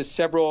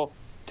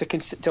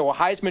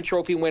Heisman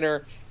Trophy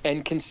winner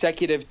and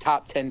consecutive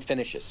top 10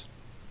 finishes.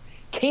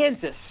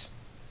 Kansas,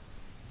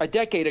 a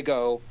decade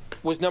ago,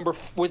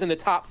 finished in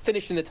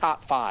the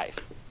top 5.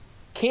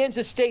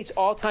 Kansas State's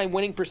all-time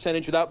winning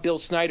percentage without Bill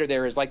Snyder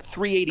there is like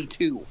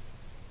 382.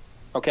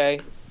 Okay?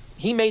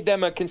 He made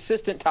them a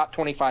consistent top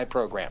 25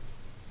 program.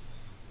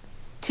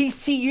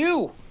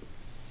 TCU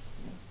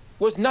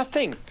was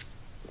nothing.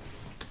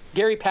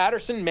 Gary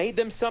Patterson made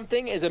them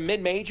something as a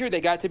mid-major.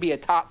 They got to be a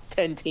top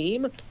 10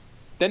 team.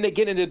 Then they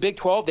get into the Big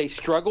 12. They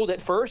struggled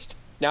at first.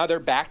 Now they're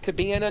back to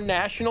being a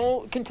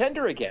national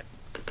contender again.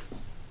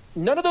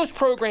 None of those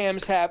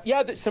programs have,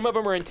 some of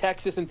them are in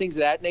Texas and things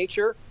of that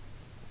nature.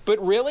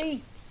 But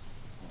really,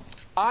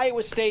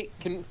 Iowa State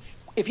can,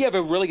 if you have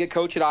a really good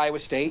coach at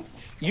Iowa State,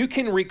 you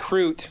can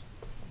recruit,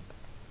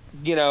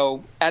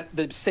 at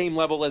the same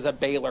level as a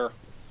Baylor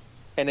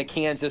and a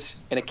Kansas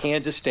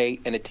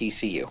State and a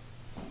TCU.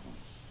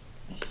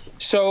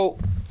 So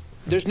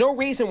there's no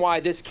reason why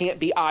this can't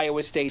be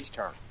Iowa State's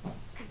turn.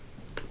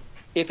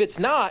 If it's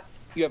not,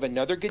 you have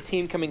another good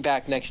team coming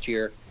back next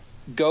year.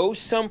 Go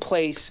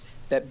someplace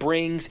that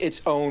brings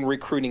its own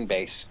recruiting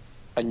base.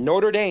 A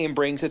Notre Dame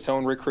brings its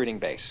own recruiting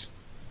base.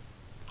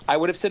 I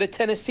would have said a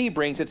Tennessee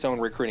brings its own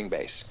recruiting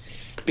base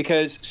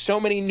because so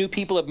many new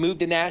people have moved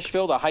to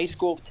Nashville. The high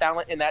school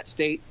talent in that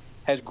state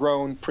has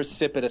grown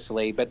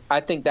precipitously, but I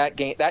think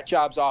that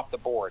job's off the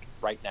board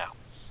right now.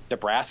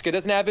 Nebraska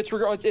doesn't have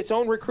its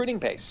own recruiting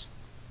base.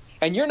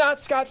 And you're not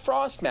Scott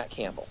Frost, Matt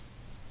Campbell.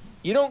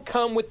 You don't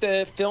come with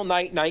the Phil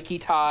Knight Nike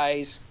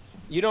ties.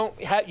 You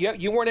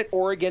weren't at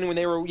Oregon when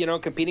they were,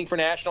 competing for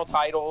national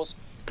titles.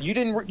 You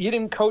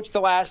didn't coach the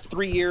last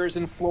 3 years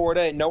in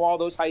Florida and know all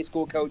those high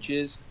school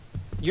coaches.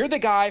 You're the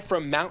guy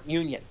from Mount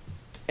Union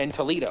and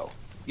Toledo.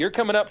 You're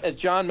coming up, as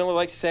John Miller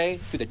likes to say,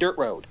 through the dirt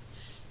road.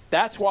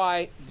 That's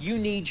why you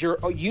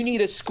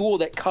need a school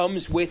that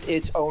comes with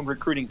its own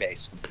recruiting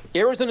base.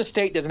 Arizona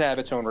State doesn't have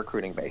its own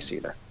recruiting base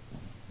either.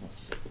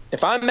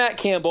 If I'm Matt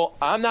Campbell,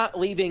 I'm not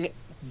leaving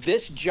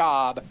this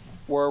job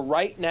where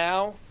right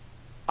now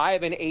I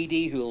have an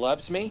AD who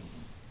loves me,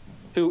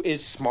 who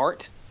is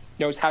smart,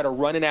 knows how to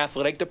run an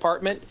athletic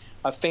department,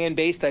 a fan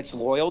base that's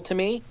loyal to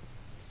me.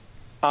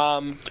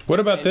 What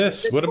about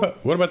this? What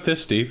about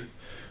this, Steve?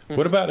 Mm-hmm.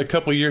 What about a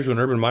couple of years when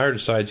Urban Meyer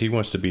decides he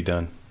wants to be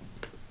done?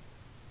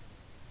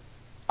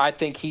 I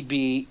think he'd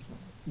be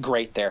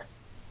great there.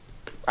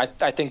 I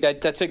think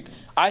that's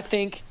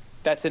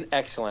an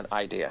excellent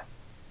idea.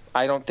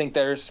 I don't think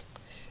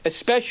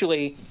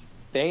especially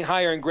they ain't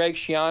hiring Greg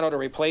Schiano to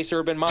replace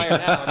Urban Meyer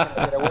now. I'm going to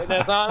get a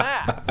witness on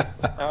that.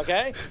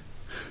 Okay?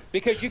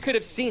 Because you could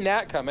have seen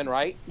that coming,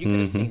 right? You could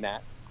have seen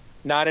that.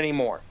 Not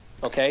anymore.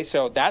 Okay?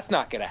 So that's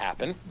not going to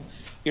happen.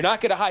 You're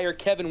not going to hire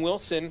Kevin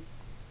Wilson,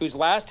 whose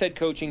last head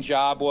coaching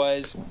job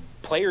was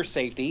player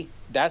safety.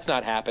 That's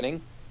not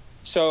happening.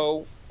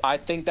 So I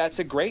think that's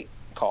a great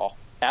call.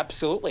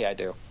 Absolutely, I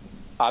do.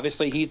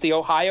 Obviously, he's the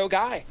Ohio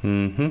guy.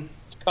 Mm-hmm.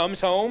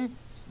 Comes home,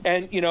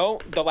 and,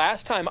 the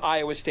last time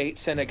Iowa State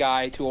sent a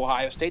guy to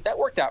Ohio State, that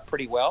worked out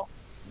pretty well.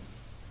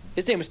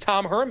 His name was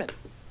Tom Herman.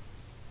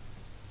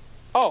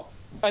 Oh,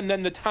 and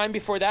then the time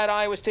before that,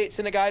 Iowa State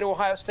sent a guy to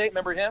Ohio State.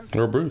 Remember him?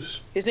 Earl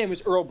Bruce. His name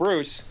was Earl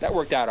Bruce. That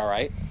worked out all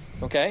right.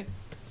 Okay?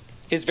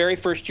 His very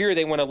first year,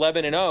 they went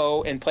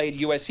 11-0 and played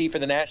USC for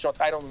the national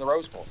title in the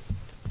Rose Bowl.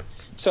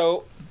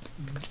 So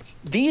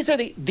these are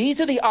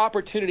the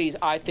opportunities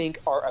I think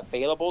are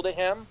available to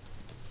him.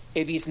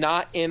 if he's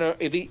not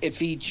if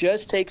he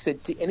just takes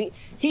it, and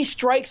he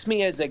strikes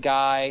me as a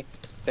guy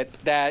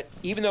that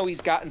even though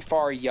he's gotten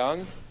far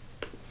young,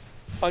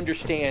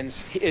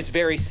 understands, is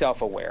very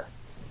self-aware.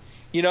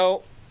 You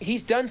know,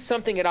 he's done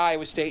something at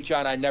Iowa State,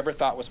 John, I never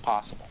thought was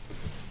possible.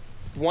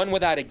 One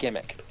without a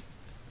gimmick.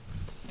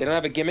 They don't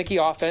have a gimmicky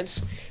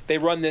offense. They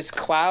run this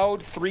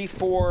cloud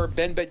 3-4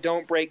 bend but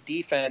don't break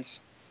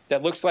defense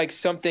that looks like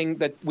something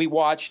that we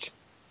watched,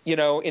 you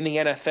know, in the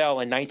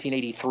NFL in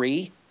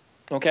 1983.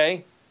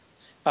 Okay,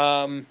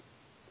 he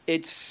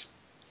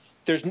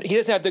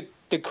doesn't have the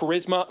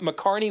charisma.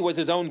 McCarney was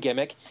his own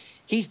gimmick.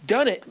 He's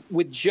done it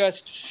with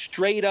just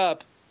straight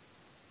up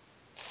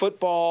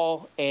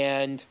football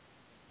and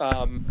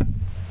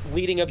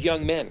leading of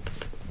young men.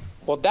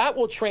 Well, that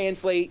will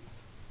translate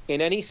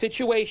in any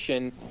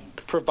situation,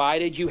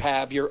 provided you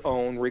have your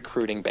own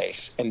recruiting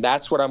base, and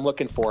that's what I'm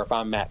looking for if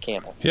I'm Matt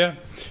Campbell. Yeah,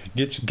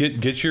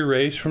 get your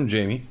raise from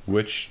Jamie,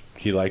 which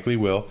he likely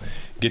will.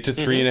 Get to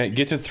three and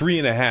get to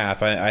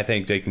 3.5. I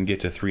think they can get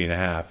to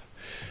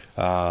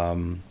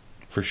 3.5,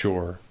 for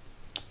sure.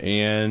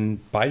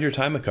 And bide your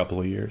time a couple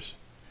of years.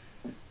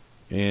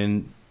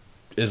 And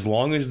as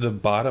long as the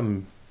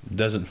bottom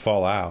doesn't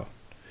fall out,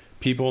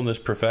 people in this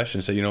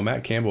profession say, you know,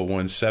 Matt Campbell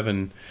won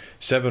seven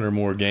or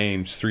more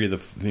games 3 of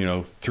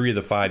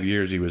the 5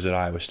 years he was at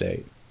Iowa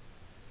State.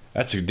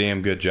 That's a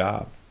damn good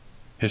job.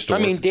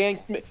 Historically. I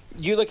mean,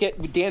 you look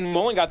at Dan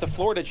Mullen got the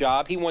Florida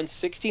job. He won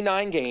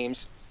 69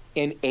 games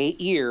in 8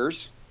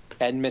 years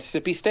at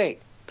Mississippi State,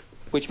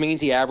 which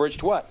means he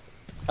averaged what?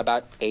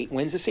 About 8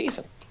 wins a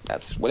season.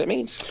 That's what it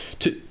means.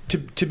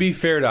 To be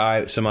fair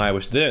to some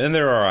Iowa State, and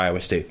there are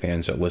Iowa State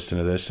fans that listen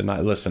to this, and I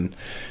listen.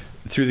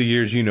 Through the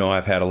years, you know,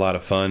 I've had a lot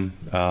of fun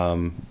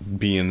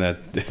being the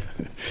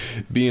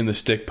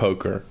stick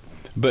poker.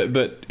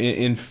 But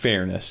in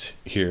fairness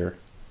here,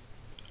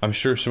 I'm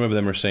sure some of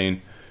them are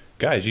saying,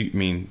 guys,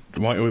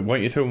 why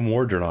don't you throw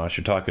Mordred on us?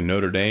 You're talking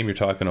Notre Dame, you're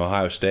talking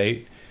Ohio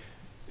State.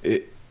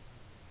 Do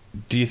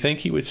you think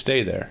he would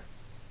stay there?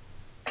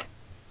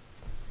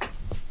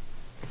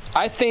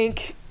 I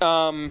think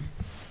I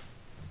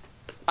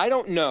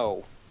don't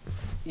know.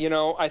 You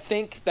know, I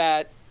think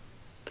that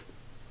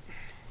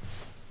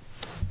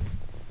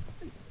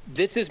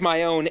this is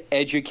my own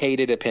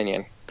educated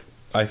opinion.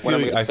 I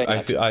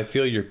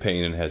feel your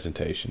pain and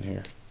hesitation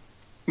here.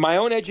 My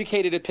own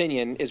educated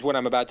opinion is what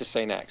I'm about to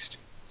say next.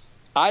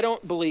 I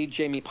don't believe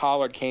Jamie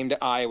Pollard came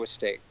to Iowa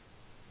State,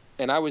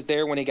 and I was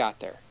there when he got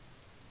there.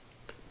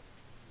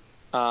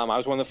 I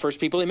was one of the first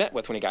people he met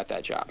with when he got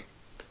that job.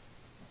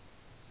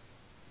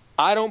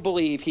 I don't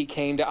believe he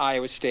came to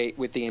Iowa State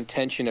with the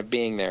intention of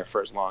being there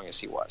for as long as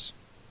he was.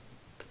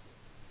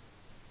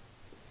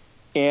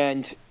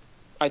 And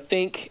I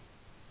think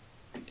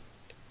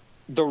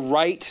the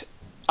right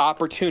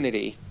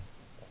opportunity,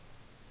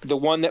 the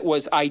one that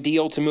was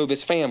ideal to move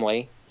his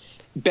family,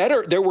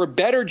 there were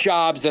better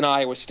jobs than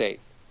Iowa State,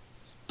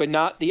 but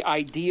not the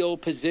ideal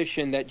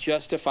position that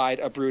justified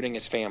uprooting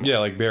his family. Yeah,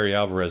 like Barry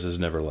Alvarez has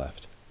never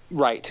left.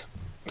 Right.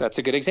 That's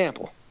a good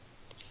example.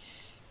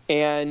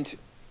 And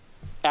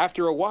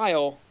after a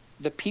while,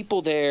 the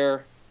people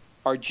there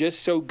are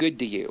just so good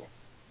to you.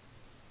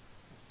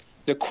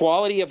 The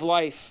quality of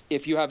life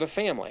if you have a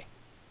family.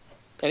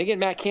 And again,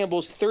 Matt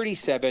Campbell's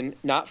 37,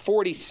 not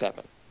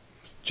 47.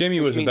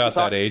 Jamie was about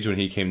that age when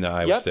he came to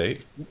Iowa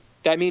State.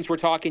 That means we're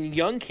talking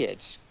young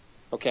kids,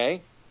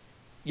 okay?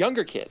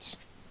 Younger kids.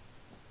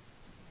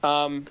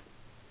 The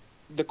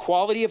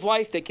quality of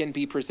life that can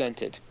be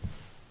presented.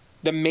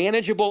 The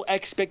manageable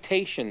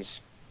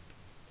expectations.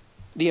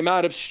 The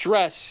amount of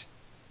stress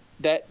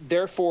that,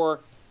 therefore,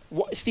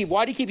 Steve,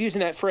 why do you keep using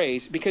that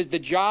phrase? Because the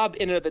job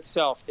in and of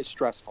itself is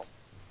stressful.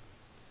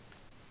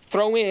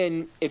 Throw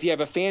in if you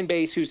have a fan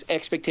base whose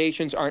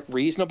expectations aren't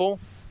reasonable,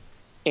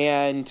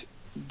 and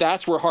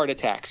that's where heart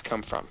attacks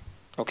come from,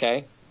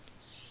 okay?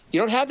 You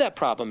don't have that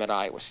problem at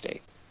Iowa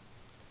State.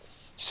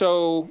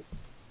 So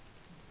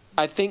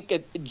I think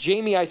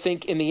Jamie,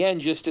 in the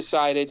end just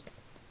decided,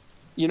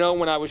 you know,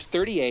 when I was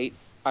 38,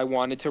 I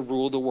wanted to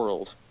rule the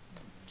world.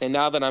 And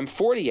now that I'm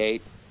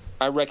 48,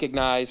 I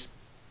recognize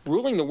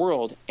ruling the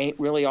world ain't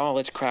really all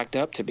it's cracked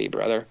up to be,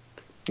 brother.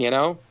 You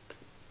know?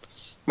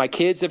 My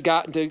kids have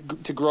gotten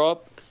to grow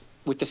up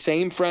with the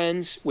same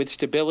friends, with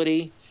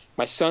stability.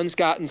 My son's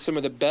gotten some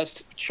of the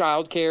best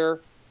child care,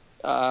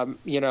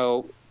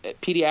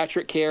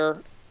 pediatric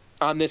care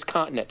on this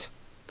continent.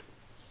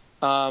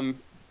 And,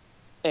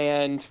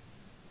 you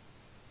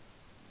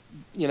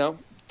know,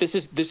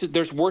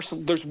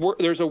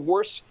 there's a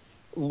worse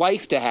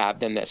life to have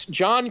than this.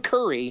 John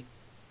Curry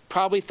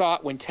probably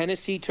thought when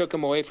Tennessee took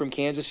him away from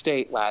Kansas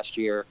State last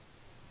year,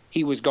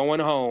 he was going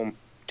home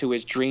to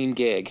his dream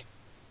gig.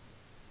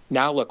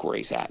 Now look where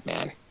he's at,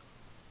 man.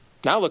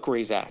 Now look where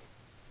he's at.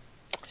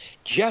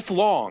 Jeff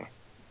Long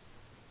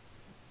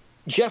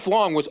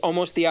was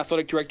almost the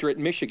athletic director at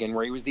Michigan,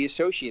 where he was the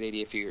associate AD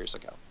a few years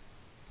ago.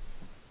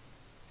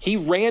 He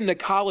ran the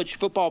college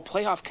football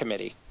playoff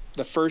committee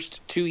the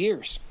first 2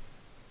 years.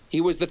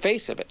 He was the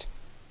face of it.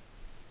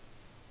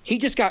 He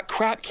just got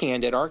crap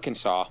canned at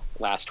Arkansas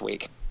last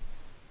week.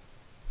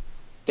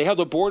 They held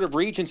a Board of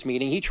Regents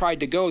meeting. He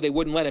tried to go. They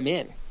wouldn't let him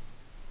in.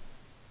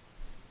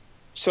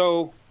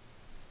 So,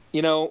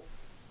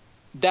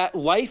 that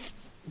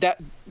life,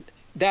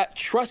 that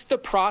trust the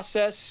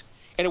process,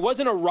 and it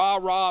wasn't a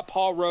rah-rah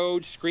Paul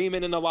Rhodes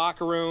screaming in the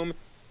locker room.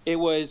 It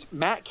was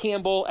Matt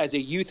Campbell as a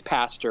youth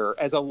pastor,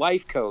 as a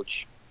life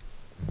coach,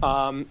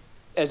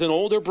 as an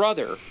older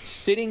brother,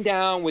 sitting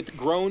down with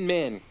grown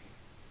men,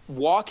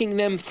 walking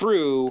them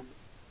through,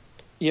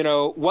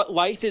 what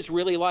life is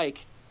really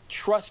like,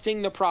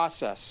 trusting the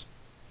process,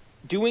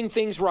 doing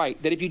things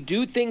right, that if you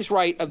do things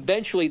right,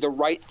 eventually the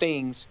right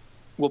things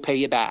will pay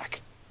you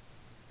back.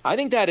 I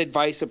think that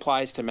advice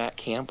applies to Matt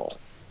Campbell.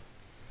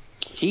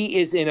 He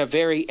is in a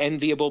very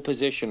enviable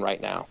position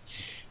right now.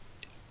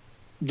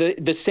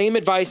 The same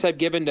advice I've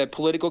given to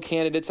political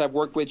candidates I've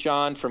worked with,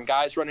 John, from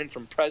guys running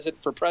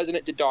for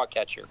president to dog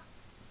catcher.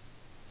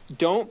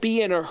 Don't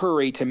be in a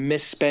hurry to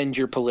misspend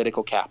your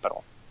political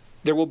capital.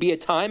 There will be a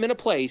time and a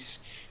place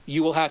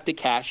you will have to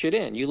cash it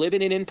in. You live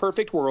in an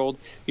imperfect world.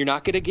 You're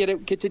not going to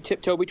get to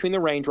tiptoe between the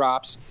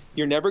raindrops.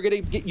 You're never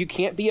going to you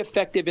can't be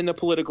effective in the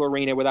political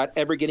arena without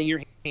ever getting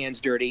your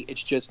hands dirty.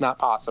 It's just not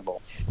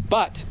possible.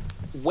 But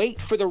wait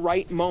for the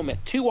right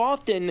moment. Too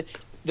often,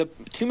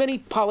 too many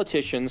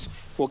politicians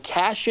will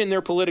cash in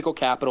their political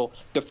capital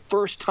the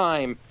first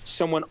time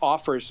someone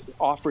offers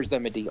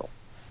them a deal.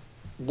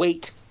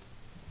 Wait.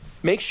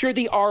 Make sure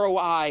the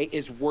ROI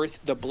is worth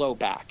the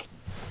blowback.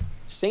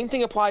 Same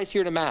thing applies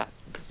here to Matt.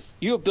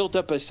 You have built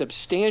up a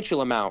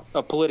substantial amount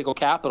of political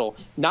capital,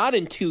 not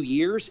in 2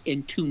 years,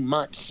 in 2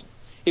 months.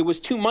 It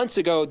was 2 months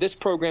ago this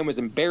program was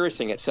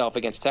embarrassing itself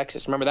against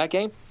Texas. Remember that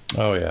game?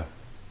 Oh, yeah.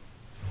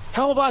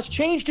 Hell of a lot's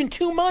changed in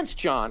 2 months,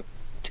 John.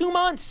 2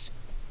 months.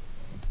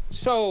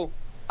 So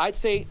I'd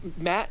say,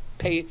 Matt,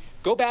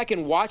 go back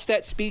and watch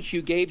that speech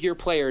you gave your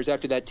players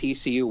after that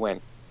TCU win.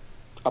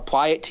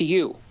 Apply it to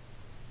you.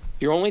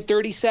 You're only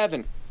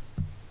 37.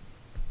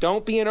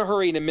 Don't be in a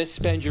hurry to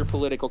misspend your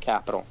political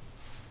capital.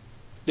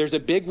 There's a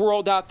big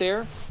world out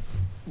there.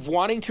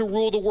 Wanting to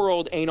rule the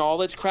world ain't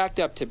all it's cracked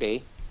up to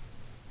be.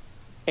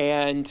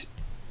 And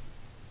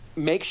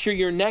make sure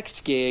your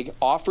next gig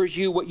offers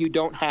you what you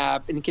don't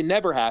have and can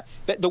never have.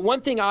 The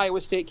one thing Iowa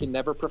State can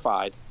never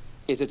provide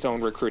is its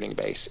own recruiting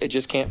base. It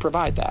just can't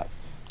provide that.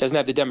 It doesn't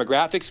have the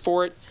demographics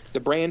for it, the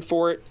brand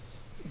for it,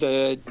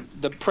 the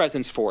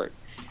presence for it.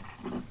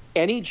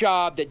 Any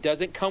job that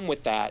doesn't come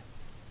with that,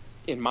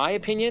 in my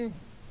opinion,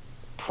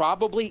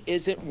 probably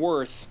isn't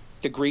worth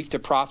the grief to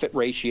profit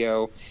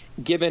ratio,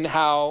 given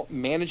how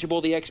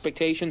manageable the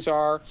expectations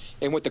are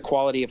and what the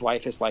quality of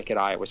life is like at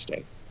Iowa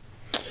State.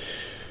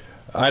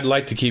 I'd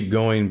like to keep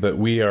going, but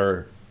we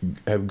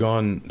have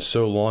gone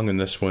so long in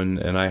this one,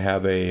 and I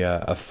have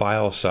a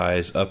file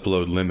size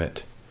upload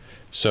limit.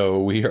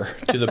 So we are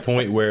to the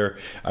point where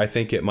I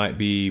think it might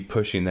be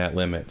pushing that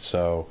limit.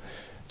 So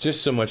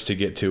just so much to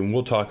get to, and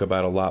we'll talk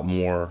about a lot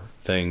more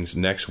things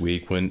next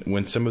week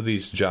when some of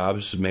these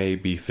jobs may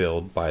be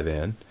filled by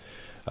then.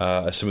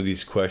 Some of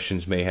these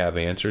questions may have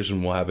answers,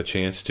 and we'll have a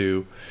chance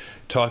to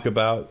talk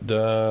about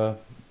the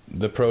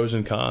pros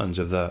and cons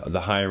of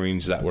the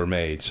hirings that were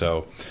made.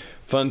 So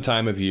fun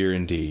time of year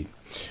indeed.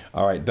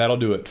 All right, that'll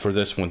do it for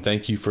this one.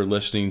 Thank you for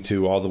listening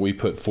to all that we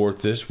put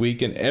forth this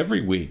week and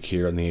every week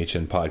here on the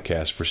HN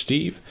Podcast. For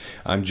Steve,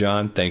 I'm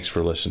John. Thanks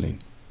for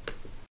listening.